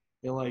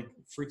 It like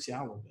freaks you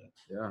out a little bit.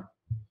 Yeah.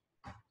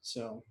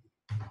 So,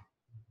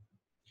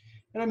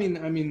 and I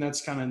mean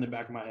that's kind of in the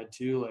back of my head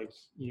too. Like,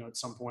 at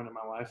some point in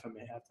my life, I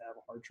may have to have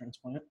a heart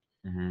transplant,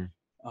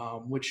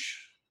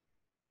 which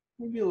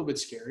would be a little bit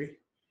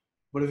scary.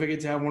 But if I get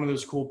to have one of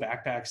those cool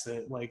backpacks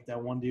that like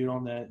that one dude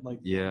on that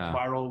like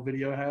viral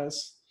video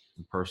has,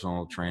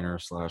 personal trainer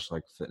 /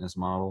 like fitness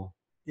model.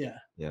 Yeah.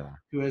 Yeah.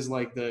 Who has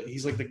like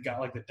he's like the guy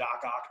like the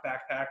Doc Ock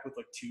backpack with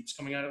like tubes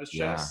coming out of his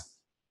chest.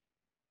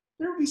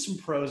 There would be some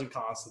pros and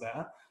cons to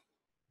that.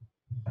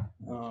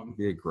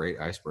 Be a great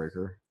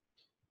icebreaker.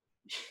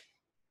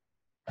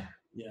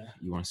 Yeah.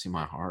 You want to see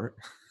my heart?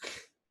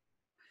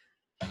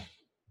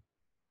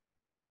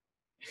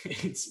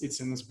 It's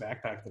in this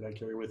backpack that I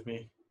carry with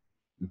me.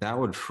 That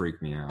would freak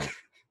me out.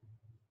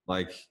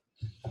 Like,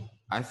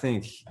 I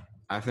think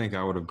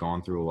I would have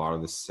gone through a lot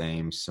of the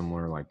same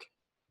similar like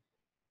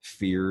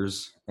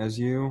fears as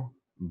you,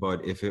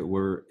 But if it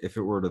were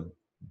to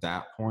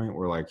that point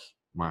where like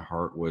my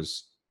heart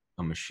was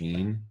a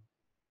machine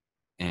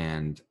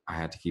and I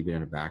had to keep it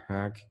in a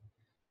backpack,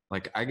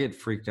 like I get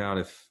freaked out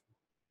if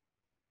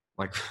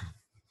like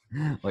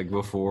like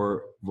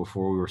before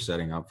we were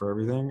setting up for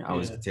everything, I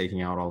was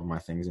taking out all of my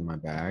things in my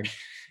bag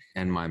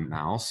and my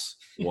mouse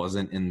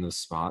wasn't in the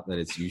spot that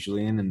it's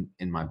usually in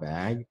my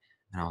bag.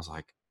 And I was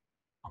like,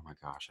 oh my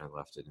gosh, I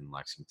left it in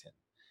Lexington.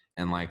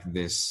 And like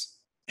this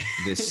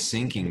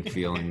sinking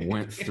feeling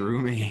went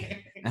through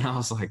me. And I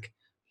was like,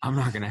 I'm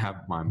not going to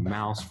have my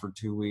mouse for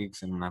 2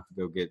 weeks and I'm going to have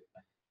to go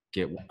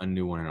get a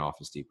new one at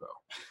Office Depot.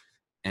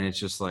 And it's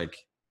just like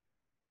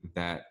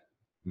that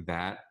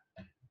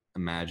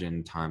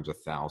imagine times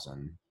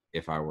 1,000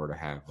 if I were to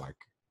have like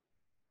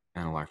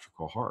an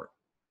electrical heart.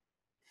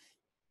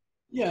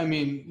 Yeah, I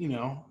mean,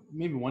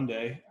 maybe one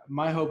day.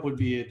 My hope would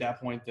be at that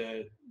point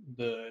that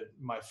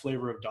my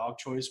flavor of dog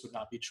choice would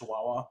not be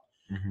Chihuahua,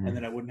 and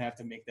then I wouldn't have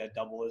to make that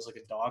double as like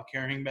a dog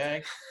carrying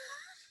bag.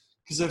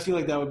 Because I feel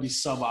like that would be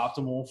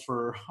suboptimal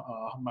for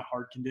my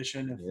heart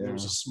condition if there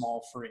was a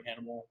small furry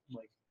animal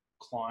like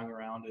clawing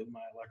around in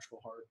my electrical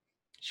heart.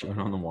 Showing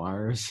on the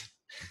wires.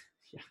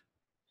 Yeah.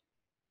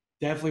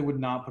 Definitely would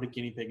not put a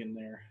guinea pig in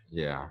there.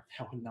 Yeah.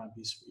 That would not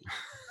be sweet.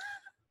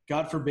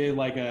 God forbid,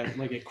 like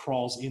it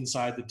crawls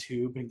inside the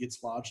tube and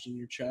gets lodged in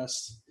your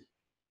chest.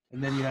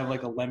 And then you have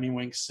like a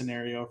Lemmy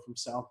scenario from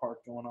South Park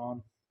going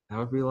on. That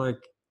would be like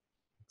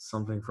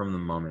something from The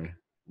Mummy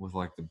with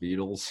like the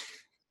beetles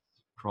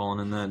crawling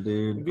in that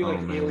dude. It'd be like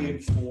Alien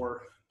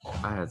 4.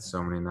 I had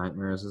so many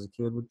nightmares as a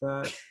kid with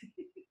that.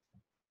 It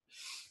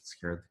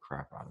scared the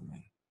crap out of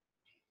me.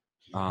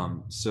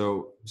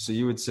 So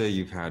you would say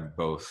you've had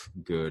both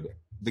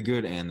the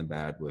good and the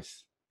bad with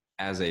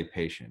as a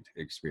patient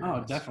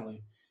experience. Oh,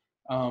 definitely.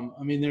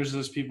 I mean, there's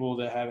those people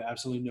that have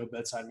absolutely no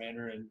bedside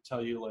manner and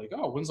tell you like,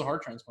 oh, when's the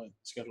heart transplant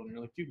scheduled? And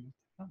you're like, dude,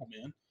 oh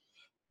man,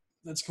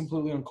 that's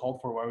completely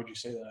uncalled for. Why would you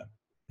say that?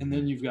 And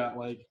then you've got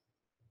like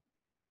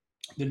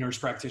the nurse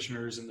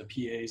practitioners and the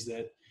PAs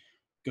that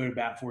go to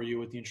bat for you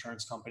with the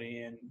insurance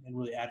company and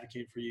really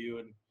advocate for you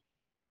and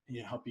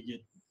help you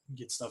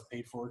get stuff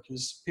paid for,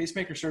 because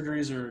pacemaker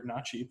surgeries are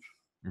not cheap.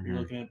 You're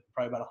looking at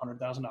probably about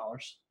 $100,000.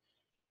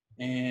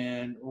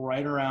 And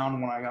right around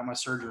when I got my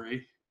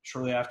surgery,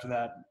 shortly after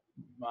that,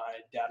 my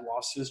dad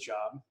lost his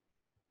job,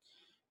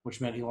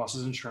 which meant he lost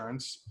his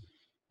insurance.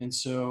 And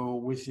so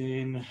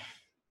within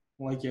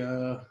like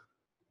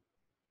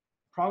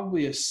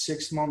probably a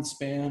 6-month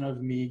span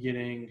of me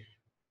getting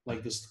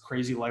like this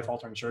crazy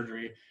life-altering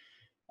surgery,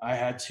 I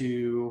had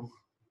to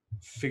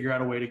figure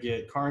out a way to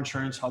get car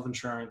insurance, health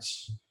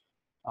insurance,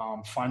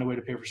 find a way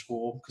to pay for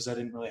school because I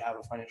didn't really have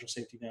a financial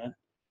safety net.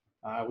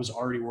 I was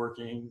already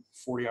working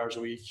 40 hours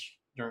a week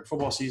during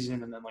football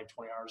season and then like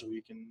 20 hours a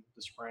week in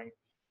the spring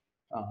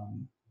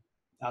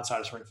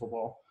outside of spring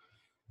football.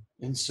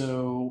 And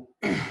so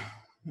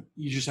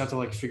you just have to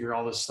like figure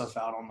all this stuff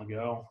out on the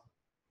go.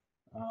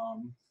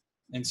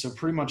 And so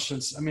pretty much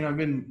since, I've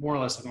been more or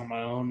less like on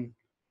my own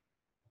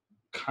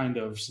kind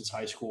of since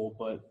high school,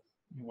 but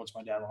once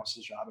my dad lost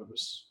his job, it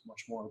was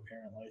much more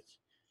apparent, like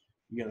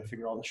you got to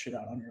figure all this shit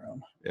out on your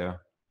own. Yeah.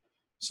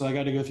 So I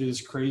got to go through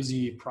this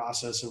crazy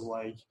process of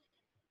like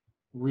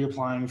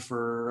reapplying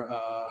for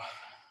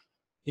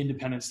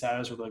independent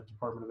status with like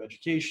Department of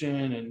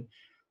Education.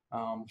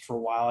 And for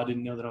a while, I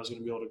didn't know that I was going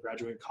to be able to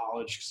graduate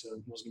college because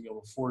I wasn't going to be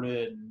able to afford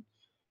it and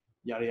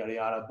yada, yada,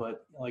 yada.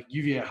 But like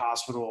UVA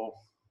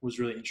Hospital was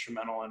really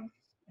instrumental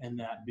in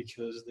that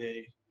because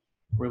they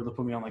were able to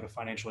put me on like a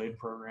financial aid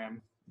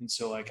program. And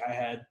so like I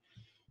had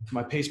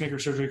my pacemaker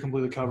surgery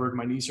completely covered,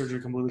 my knee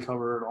surgery completely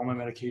covered, all my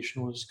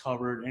medication was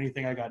covered.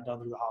 Anything I got done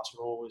through the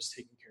hospital was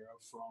taken care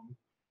of from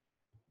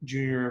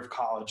junior year of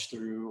college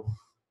through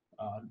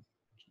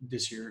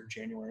this year,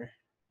 January,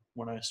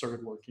 when I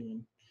started working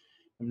and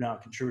I'm now a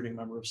contributing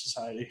member of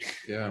society.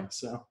 Yeah.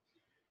 So,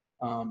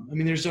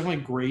 there's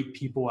definitely great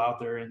people out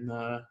there in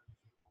the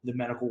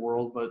medical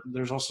world, but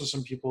there's also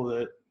some people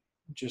that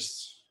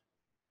just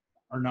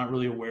are not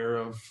really aware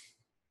of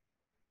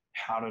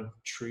how to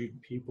treat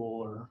people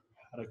or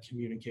how to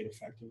communicate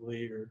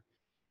effectively, or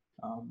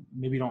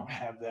maybe don't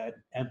have that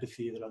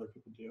empathy that other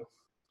people do.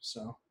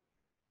 So.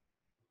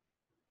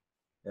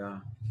 Yeah.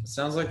 It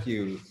sounds like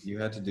you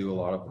had to do a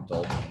lot of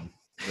adulting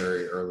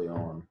very early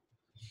on.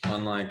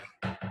 Unlike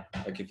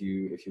like if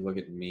you look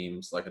at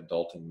memes, like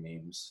adulting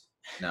memes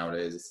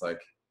nowadays, it's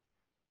like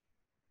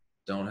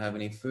don't have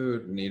any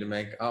food, need to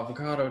make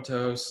avocado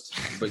toast.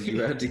 But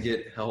you had to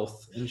get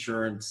health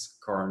insurance,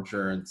 car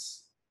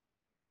insurance,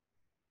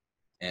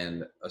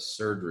 and a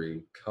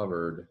surgery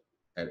covered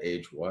at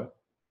age what?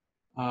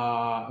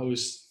 I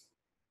was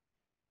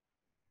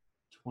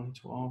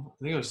 2012.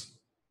 I think I was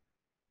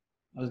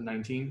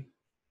 19.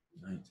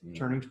 19.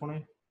 Turning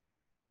 20.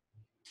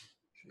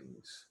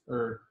 Jeez.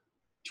 Or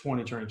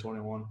 20 turning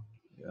 21.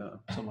 Yeah.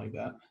 Something like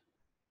that.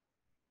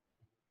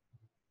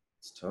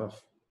 It's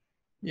tough.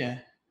 Yeah.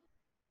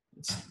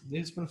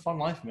 It's been a fun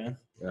life, man.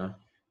 Yeah.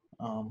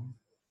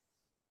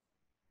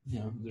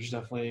 There's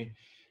definitely,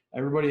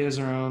 everybody has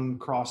their own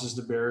crosses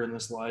to bear in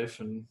this life,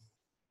 and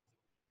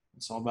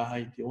it's all about how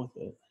you deal with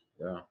it.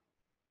 Yeah.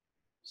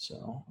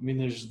 So, I mean,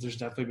 there's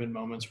definitely been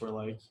moments where,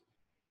 like,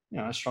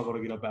 I struggle to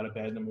get up out of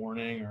bed in the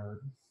morning,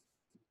 or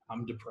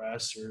I'm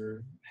depressed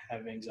or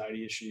have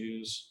anxiety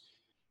issues,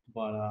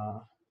 but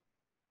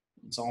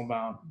it's all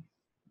about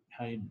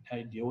how you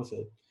deal with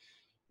it.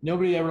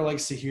 Nobody ever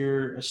likes to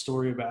hear a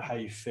story about how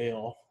you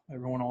fail.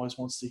 Everyone always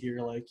wants to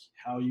hear like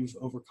how you've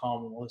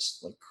overcome all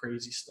this like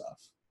crazy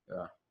stuff.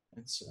 Yeah.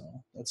 And so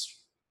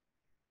that's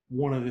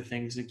one of the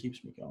things that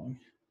keeps me going.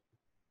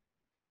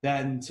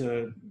 That, and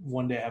to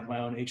one day have my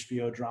own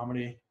HBO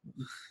dramedy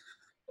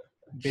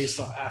based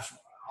on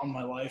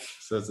my life.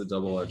 So it's a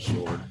double-edged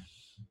sword.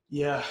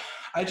 Yeah.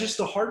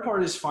 The hard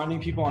part is finding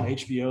people on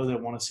HBO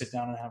that want to sit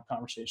down and have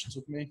conversations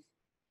with me.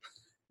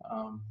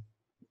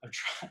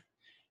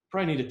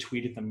 Probably need to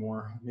tweet at them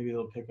more. Maybe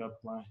they'll pick up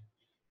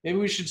maybe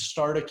we should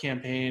start a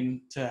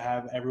campaign to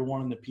have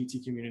everyone in the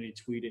PT community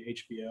tweet at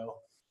HBO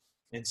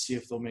and see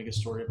if they'll make a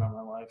story about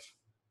my life.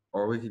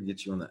 Or we could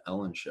get you on the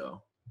Ellen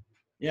show.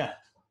 Yeah.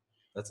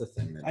 That's a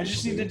thing. I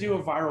just need to do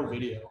a viral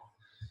video.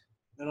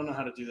 I don't know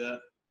how to do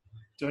that.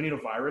 Do I need a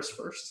virus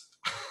first?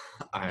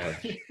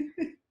 What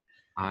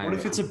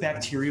if it's a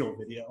bacterial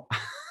video?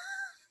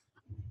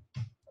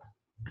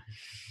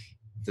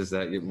 Does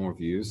that get more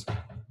views?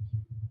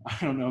 I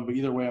don't know, but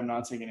either way, I'm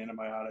not taking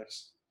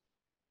antibiotics.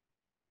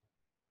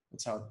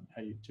 That's how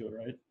you do it,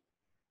 right?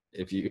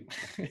 If you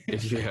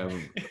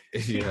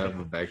have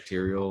a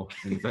bacterial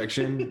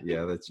infection,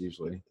 yeah, that's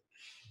usually.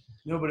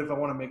 No, but if I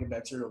want to make a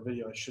bacterial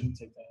video, I shouldn't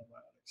take the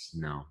antibiotics.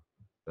 No,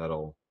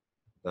 that'll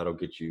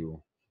get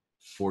you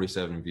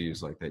 47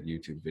 views like that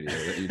YouTube video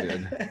that you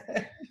did.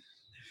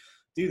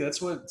 Dude, that's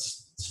what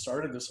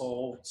started this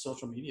whole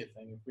social media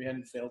thing. If we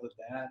hadn't failed at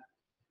that,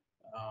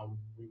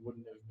 we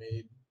wouldn't have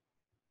made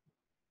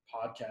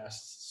podcast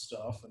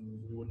stuff, and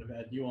we wouldn't have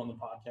had you on the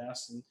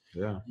podcast, and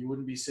you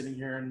wouldn't be sitting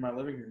here in my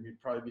living room.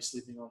 You'd probably be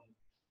sleeping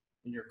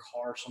in your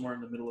car somewhere in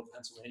the middle of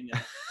Pennsylvania.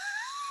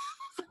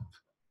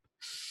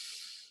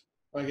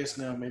 Well, I guess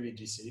no, maybe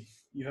DC.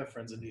 You have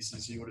friends in DC,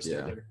 so you would have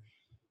stayed there.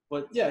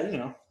 But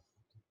yeah,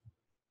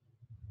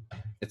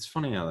 it's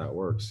funny how that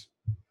works.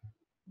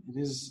 It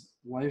is.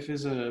 Life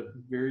is a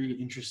very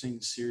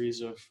interesting series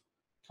of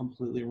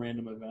completely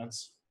random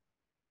events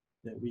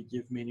that we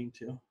give meaning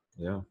to.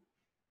 Yeah.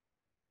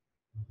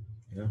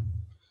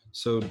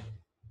 So,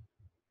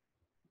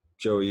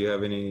 Joe, you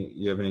have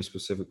any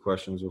specific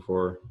questions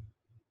before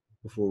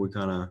we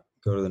kind of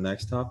go to the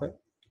next topic?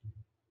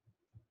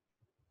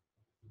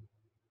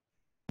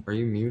 Are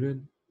you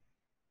muted?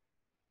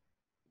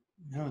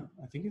 No,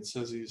 I think it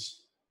says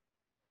he's.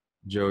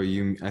 Joe,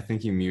 I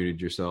think you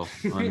muted yourself.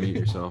 Unmute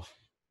yourself.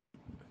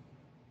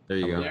 There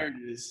you go. There it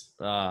is.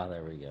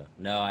 There we go.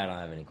 No, I don't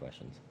have any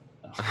questions.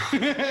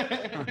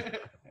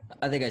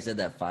 I think I said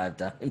that 5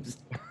 times.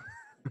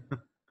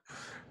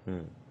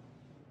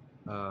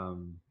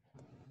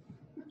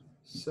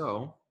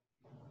 So,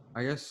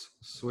 I guess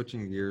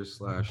switching gears /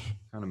 kind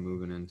of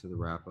moving into the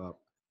wrap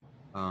up.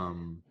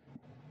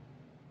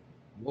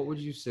 What would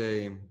you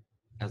say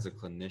as a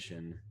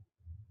clinician?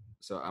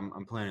 So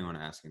I'm planning on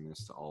asking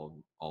this to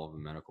all of the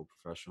medical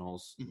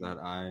professionals that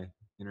I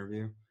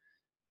interview.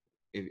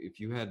 If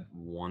you had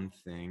one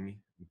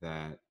thing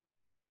that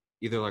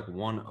either like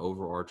one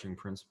overarching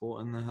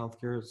principle in the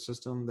healthcare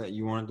system that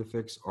you wanted to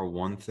fix, or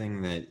one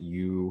thing that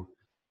you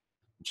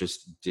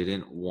just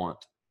didn't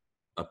want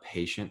a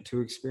patient to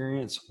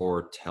experience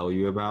or tell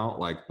you about,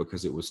 like,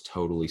 because it was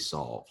totally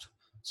solved.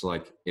 So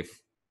like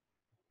if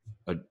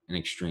an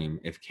extreme,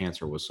 if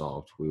cancer was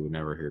solved, we would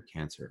never hear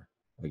cancer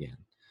again.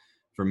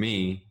 For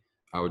me,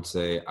 I would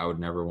say I would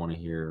never want to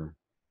hear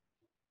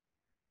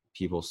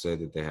people say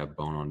that they have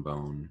bone on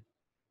bone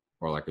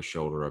or like a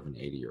shoulder of an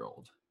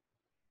 80-year-old.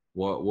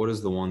 What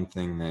is the one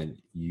thing that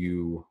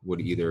you would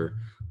either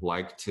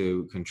like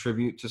to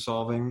contribute to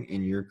solving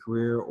in your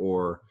career,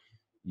 or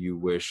you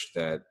wish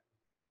that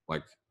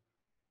like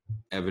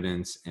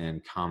evidence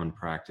and common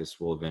practice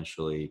will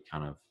eventually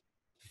kind of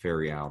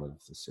ferry out of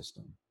the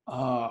system?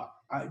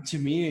 To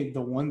me,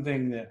 the one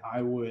thing that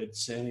I would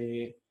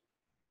say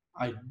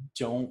I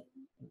don't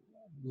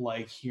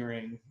like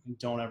hearing and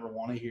don't ever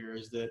want to hear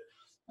is that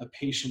a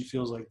patient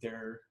feels like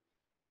they're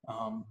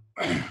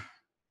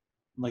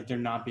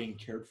not being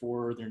cared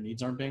for, or their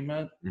needs aren't being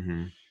met.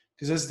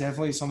 Because that's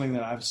definitely something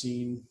that I've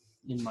seen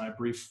in my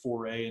brief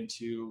foray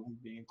into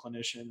being a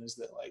clinician, is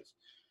that like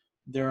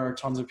there are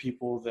tons of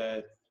people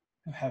that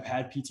have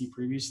had PT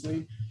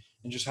previously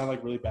and just had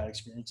like really bad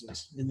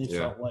experiences, and they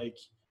felt like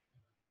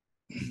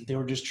they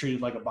were just treated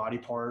like a body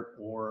part,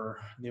 or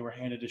they were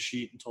handed a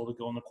sheet and told to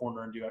go in the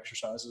corner and do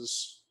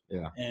exercises.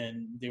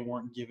 And they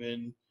weren't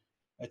given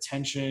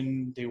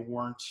attention. They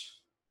weren't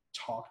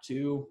talked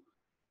to.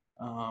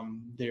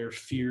 Their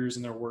fears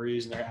and their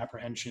worries and their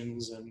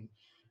apprehensions and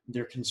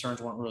their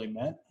concerns weren't really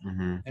met.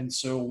 And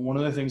so one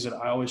of the things that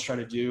I always try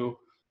to do,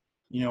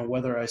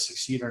 whether I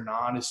succeed or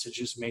not, is to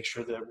just make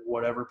sure that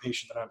whatever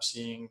patient that I'm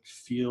seeing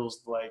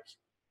feels like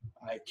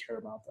I care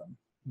about them,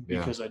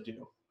 because I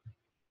do.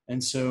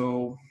 And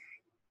so,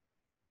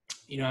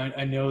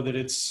 I know that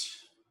it's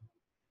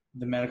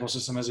the medical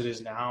system as it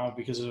is now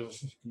because of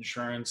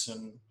insurance,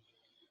 and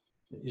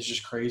it's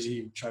just crazy.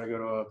 You try to go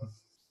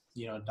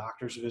to a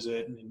doctor's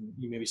visit and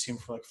you maybe see them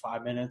for like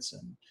 5 minutes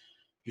and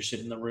you're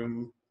sitting in the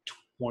room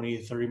 20,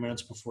 30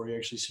 minutes before you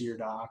actually see your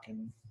doc.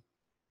 And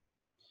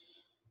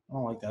I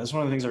don't like that. That's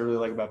one of the things I really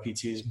like about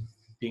PT is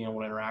being able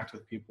to interact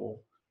with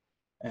people.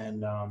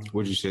 And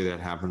would you say that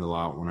happened a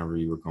lot whenever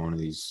you were going to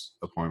these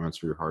appointments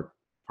for your heart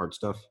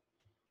stuff?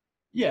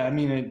 Yeah, I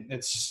mean,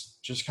 it's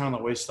just kind of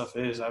the way stuff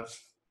is. I've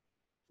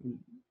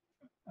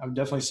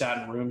definitely sat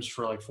in rooms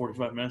for like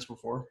 45 minutes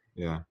before.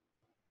 Yeah.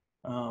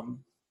 I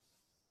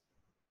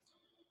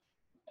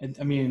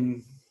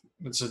mean,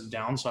 it's a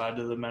downside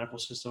to the medical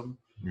system,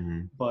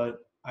 Mm-hmm. but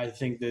I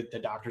think that the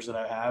doctors that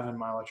I have and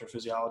my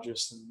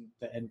electrophysiologists and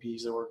the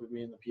NPs that work with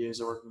me and the PAs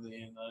that work with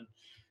me and the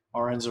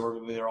RNs that work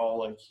with me, they're all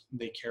like,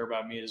 they care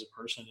about me as a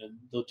person and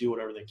they'll do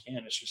whatever they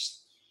can. It's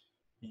just,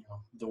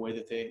 the way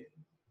that they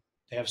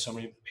have so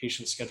many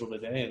patients scheduled a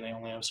day and they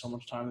only have so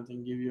much time that they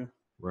can give you.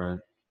 Right.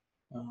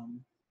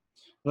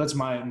 That's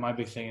my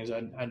big thing is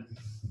I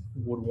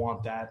would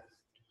want that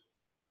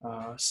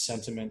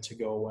sentiment to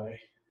go away.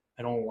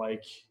 I don't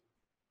like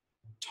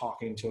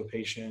talking to a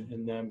patient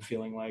and them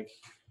feeling like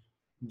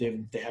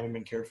they haven't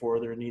been cared for, or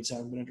their needs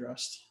haven't been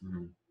addressed.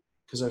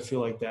 Because I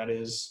feel like that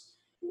is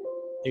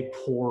a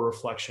poor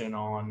reflection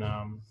on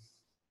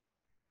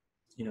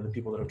the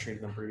people that have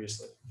treated them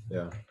previously.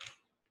 Yeah.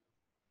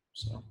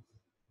 So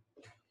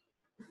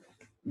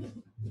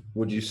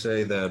would you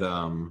say that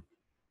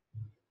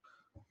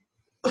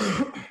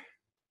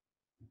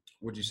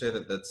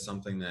that's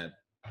something that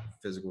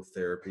physical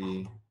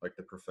therapy, like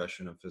the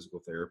profession of physical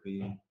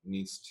therapy,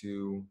 needs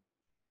to,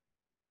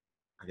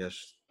 I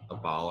guess,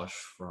 abolish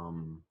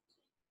from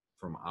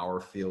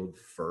our field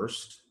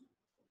first?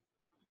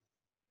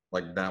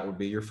 Like that would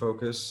be your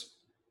focus,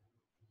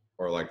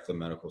 or like the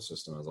medical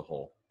system as a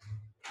whole?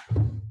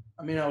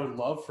 I mean, I would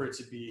love for it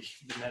to be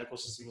the medical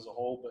system as a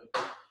whole,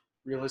 but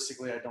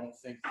realistically, I don't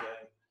think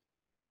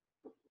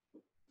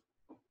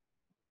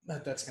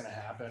that's going to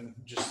happen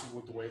just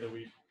with the way that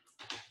we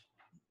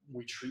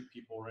treat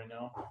people right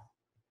now.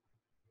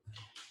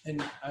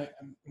 And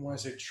when I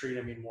say treat,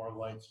 I mean more of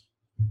like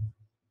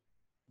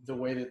the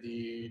way that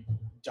the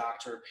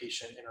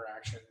doctor-patient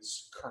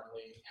interactions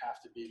currently have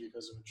to be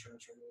because of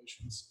insurance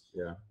regulations.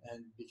 Yeah.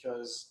 And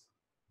because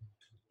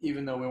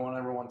even though we want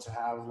everyone to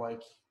have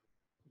like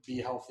be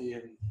healthy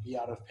and be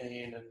out of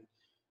pain and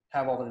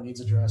have all their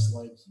needs addressed,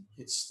 like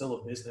it's still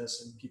a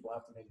business and people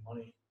have to make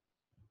money.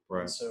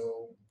 Right. And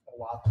so a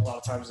lot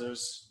of times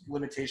there's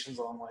limitations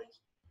on like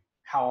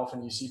how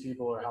often you see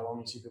people or how long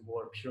you see people,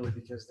 or purely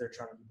because they're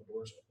trying to keep the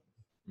doors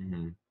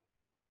open.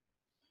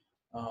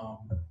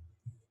 Mm-hmm.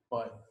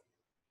 But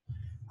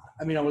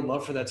I mean, I would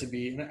love for that to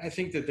be, and I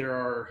think that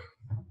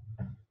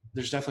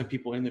there's definitely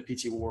people in the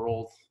PT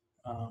world.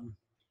 I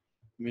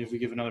mean, if we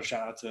give another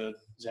shout out to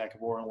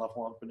Jacob and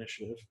Level Up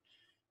Initiative,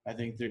 I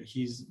think that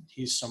he's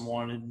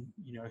someone in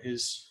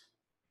his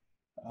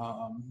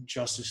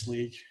Justice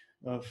League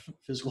of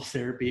physical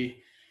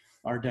therapy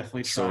are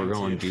definitely so trying. We're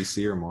going to,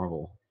 DC or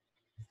Marvel?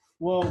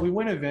 Well, we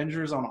went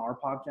Avengers on our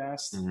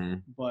podcast, Mm-hmm.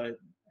 but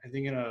I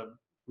think in a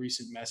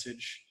recent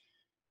message,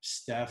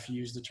 Steph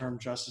used the term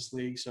Justice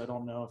League, so I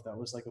don't know if that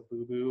was like a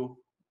boo-boo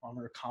on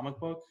her comic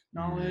book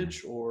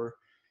knowledge or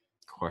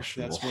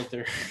questionable. That's what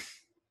they're.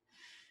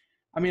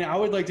 I mean, I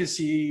would like to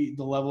see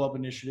the Level Up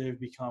Initiative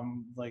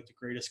become like the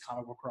greatest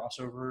comic book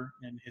crossover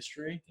in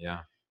history. Yeah.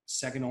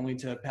 Second only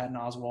to Patton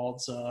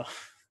Oswalt's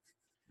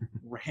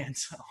rant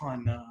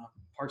on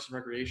Parks and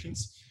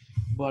Recreations,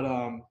 but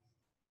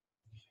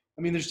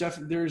I mean, there's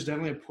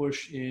definitely a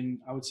push in,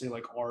 I would say,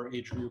 like our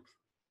age group,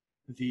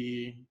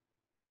 the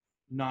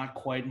not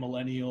quite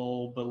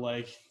millennial, but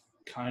like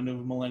kind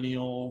of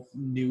millennial,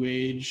 new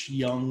age,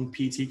 young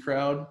PT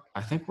crowd.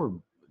 I think we're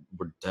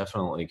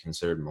definitely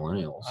considered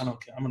millennials. I don't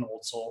care. I'm an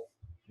old soul.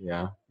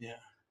 Yeah. Yeah.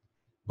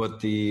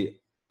 But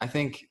I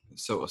think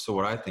so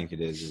what I think it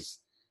is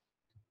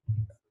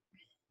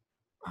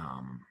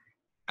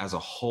as a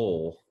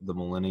whole, the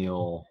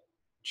millennial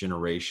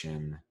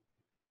generation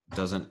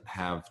doesn't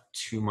have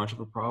too much of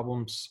a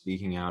problem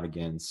speaking out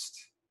against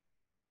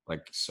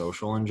like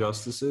social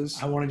injustices.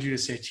 I wanted you to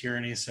say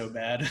tyranny so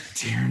bad.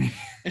 Tyranny.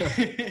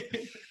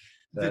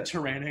 The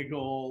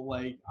tyrannical,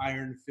 like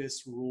iron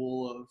fist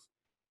rule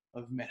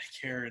of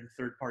Medicare and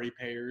third party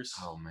payers.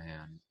 Oh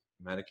man,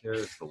 Medicare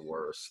is the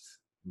worst.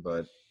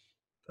 But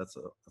that's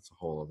a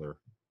whole other.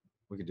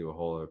 We could do a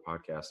whole other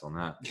podcast on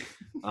that.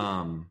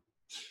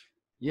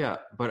 Yeah,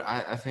 but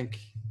I think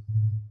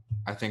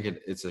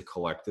it's a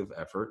collective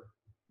effort.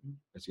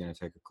 It's going to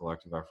take a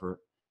collective effort.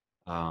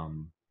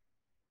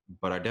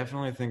 But I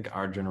definitely think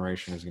our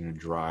generation is going to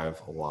drive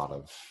a lot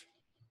of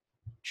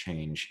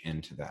change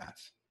into that.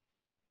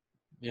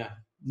 Yeah.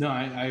 No,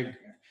 I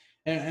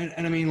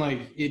I mean, like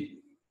it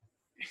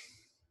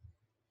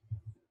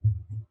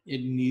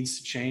needs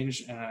to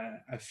change. And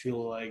I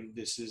feel like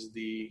this is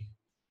the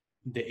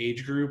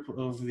age group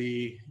of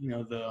the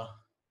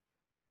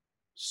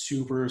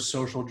super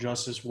social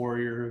justice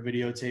warrior,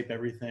 videotape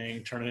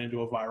everything, turn it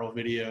into a viral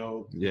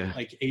video. Yeah.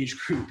 Like age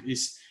group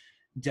is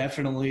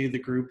definitely the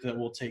group that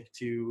will take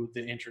to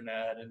the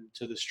internet and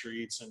to the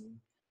streets and,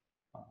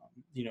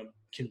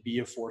 can be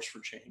a force for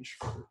change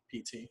for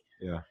PT.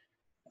 Yeah.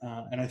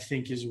 And I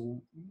think it's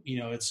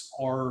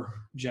our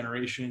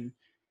generation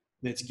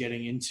that's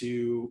getting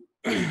into,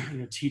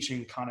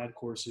 teaching Con Ed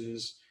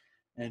courses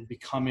and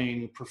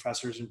becoming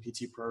professors in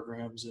PT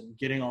programs and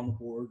getting on the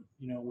board,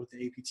 with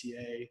the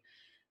APTA,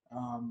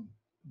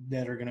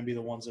 that are going to be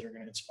the ones that are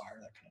going to inspire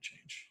that kind of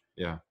change.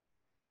 Yeah.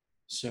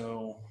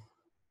 So,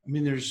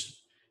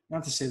 there's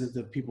not to say that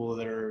the people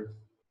that are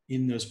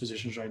in those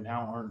positions right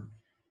now aren't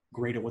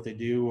great at what they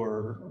do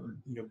or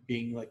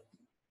being like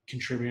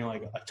contributing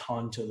like a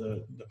ton to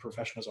the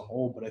profession as a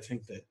whole. But I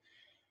think that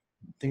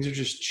things are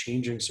just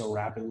changing so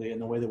rapidly,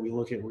 and the way that we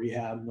look at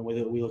rehab and the way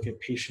that we look at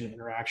patient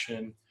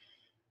interaction,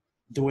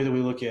 the way that we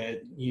look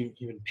at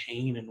even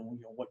pain and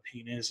what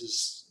pain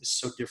is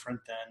so different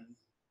than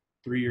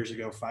 3 years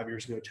ago, 5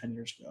 years ago, 10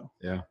 years ago.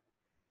 Yeah.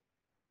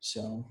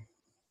 So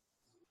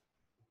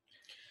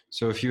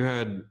if you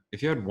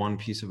had one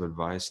piece of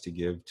advice to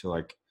give to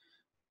like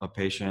a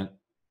patient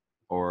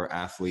or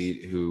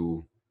athlete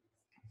who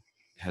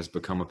has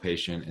become a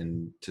patient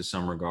and to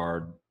some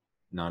regard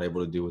not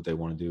able to do what they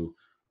want to do,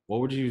 what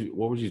would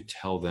you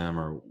tell them,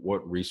 or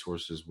what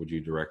resources would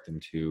you direct them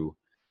to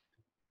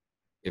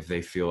if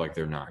they feel like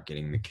they're not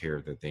getting the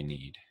care that they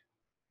need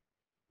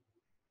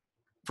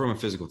from a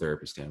physical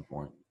therapy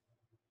standpoint?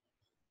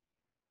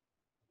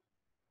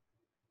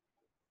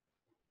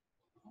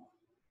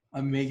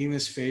 I'm making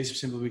this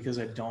face simply because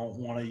I don't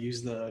want to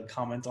use the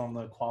comment on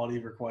the quality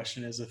of your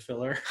question as a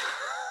filler.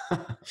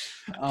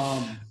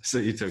 So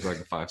you took like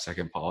a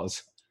 5-second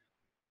pause.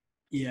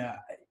 Yeah.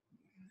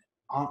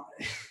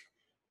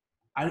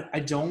 I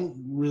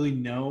don't really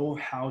know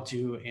how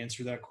to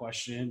answer that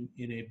question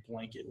in a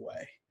blanket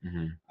way.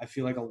 Mm-hmm. I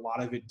feel like a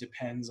lot of it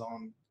depends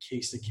on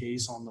case to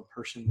case on the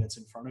person that's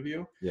in front of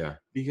you. Yeah.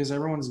 Because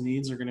everyone's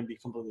needs are going to be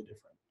completely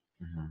different.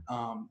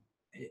 Mm-hmm.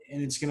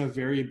 And it's going to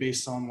vary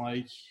based on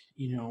like,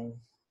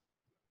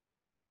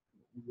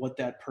 what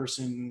that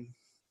person,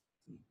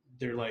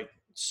 their like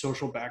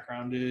social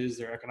background is,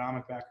 their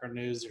economic background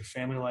is, their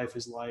family life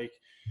is like,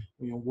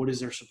 what is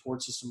their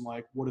support system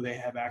like? What do they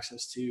have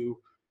access to?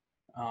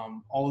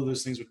 All of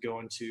those things would go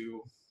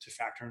into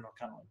factor in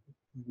kind of like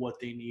what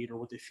they need or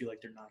what they feel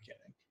like they're not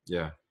getting.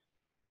 Yeah.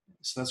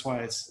 So that's why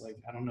it's like,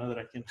 I don't know that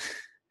I can,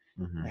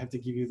 mm-hmm. I have to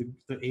give you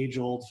the age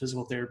old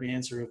physical therapy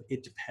answer of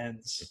it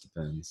depends. It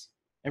depends.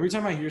 Every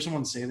time I hear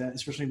someone say that,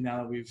 especially now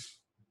that we've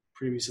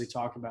previously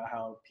talked about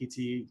how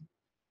PT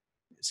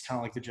is kind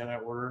of like the Jedi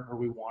Order, or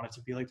we want it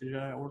to be like the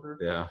Jedi Order.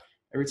 Yeah.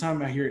 Every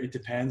time I hear it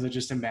depends, I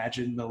just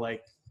imagine the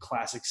like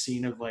classic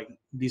scene of like,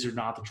 these are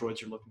not the droids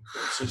you're looking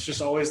for. So it's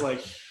just always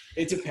like,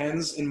 it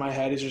depends in my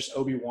head. It's just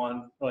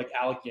Obi-Wan, or like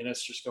Alec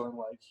Guinness just going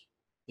like,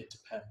 it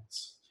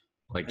depends.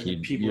 Like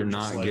you're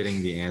not like,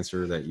 getting the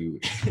answer that you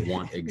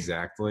want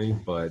exactly,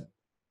 but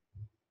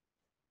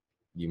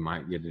you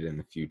might get it in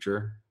the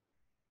future.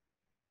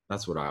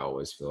 That's what I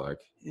always feel like.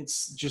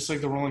 It's just like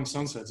the Rolling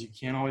Stones says, you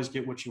can't always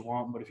get what you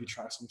want, but if you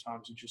try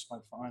sometimes, you just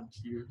might find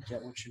you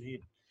get what you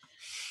need.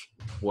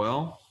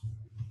 Well,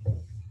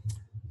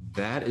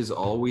 that is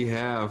all we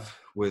have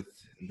with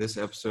this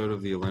episode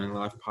of the Aligning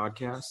Life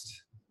podcast,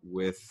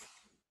 with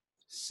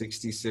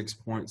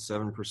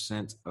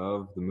 66.7%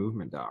 of the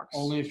movement docs.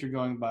 Only if you're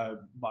going by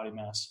body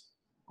mass.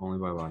 Only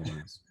by body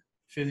mass.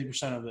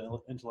 50% of the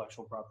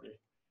intellectual property.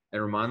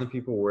 And remind the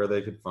people where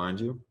they could find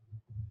you.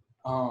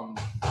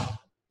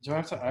 Do I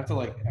have to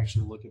like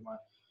actually look at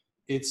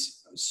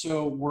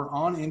so we're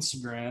on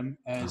Instagram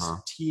as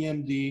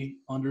TMD_the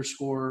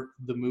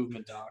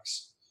movement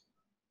docs.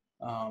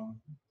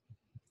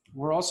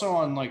 We're also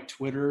on like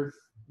Twitter.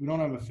 We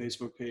don't have a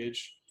Facebook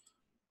page,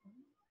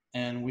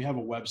 and we have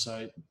a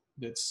website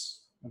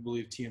that's, I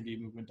believe,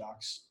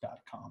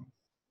 tmdmovementdocs.com.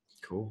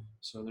 Cool.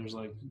 So there's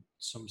like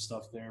some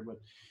stuff there,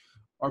 but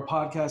our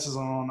podcast is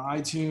on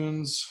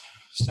iTunes,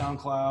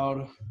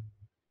 SoundCloud,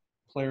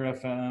 Player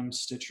FM,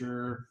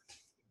 Stitcher,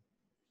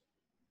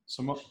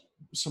 some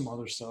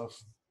other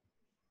stuff.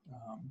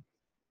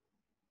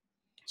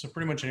 So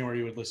pretty much anywhere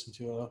you would listen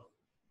to a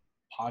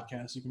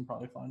podcast, you can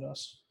probably find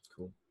us.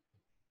 Cool.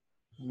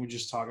 We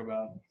just talk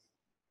about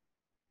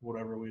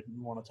whatever we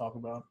want to talk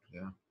about.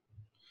 Yeah.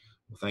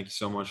 Well, thank you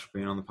so much for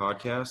being on the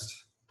podcast.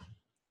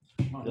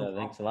 Yeah,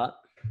 thanks a lot.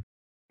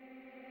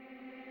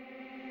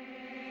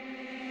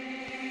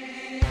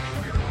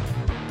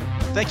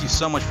 Thank you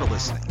so much for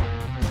listening.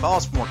 Follow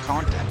us for more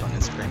content on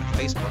Instagram and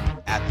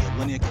Facebook at The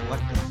Alinea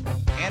Collective,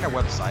 and our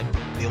website,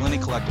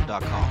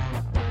 thealineacollective.com.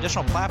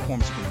 Additional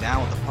platforms you can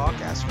download the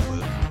podcast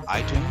include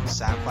iTunes,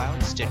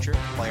 SoundCloud, Stitcher,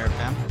 Player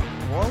FM,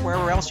 or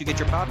wherever else you get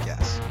your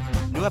podcasts.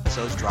 New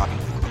episodes dropping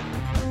weekly.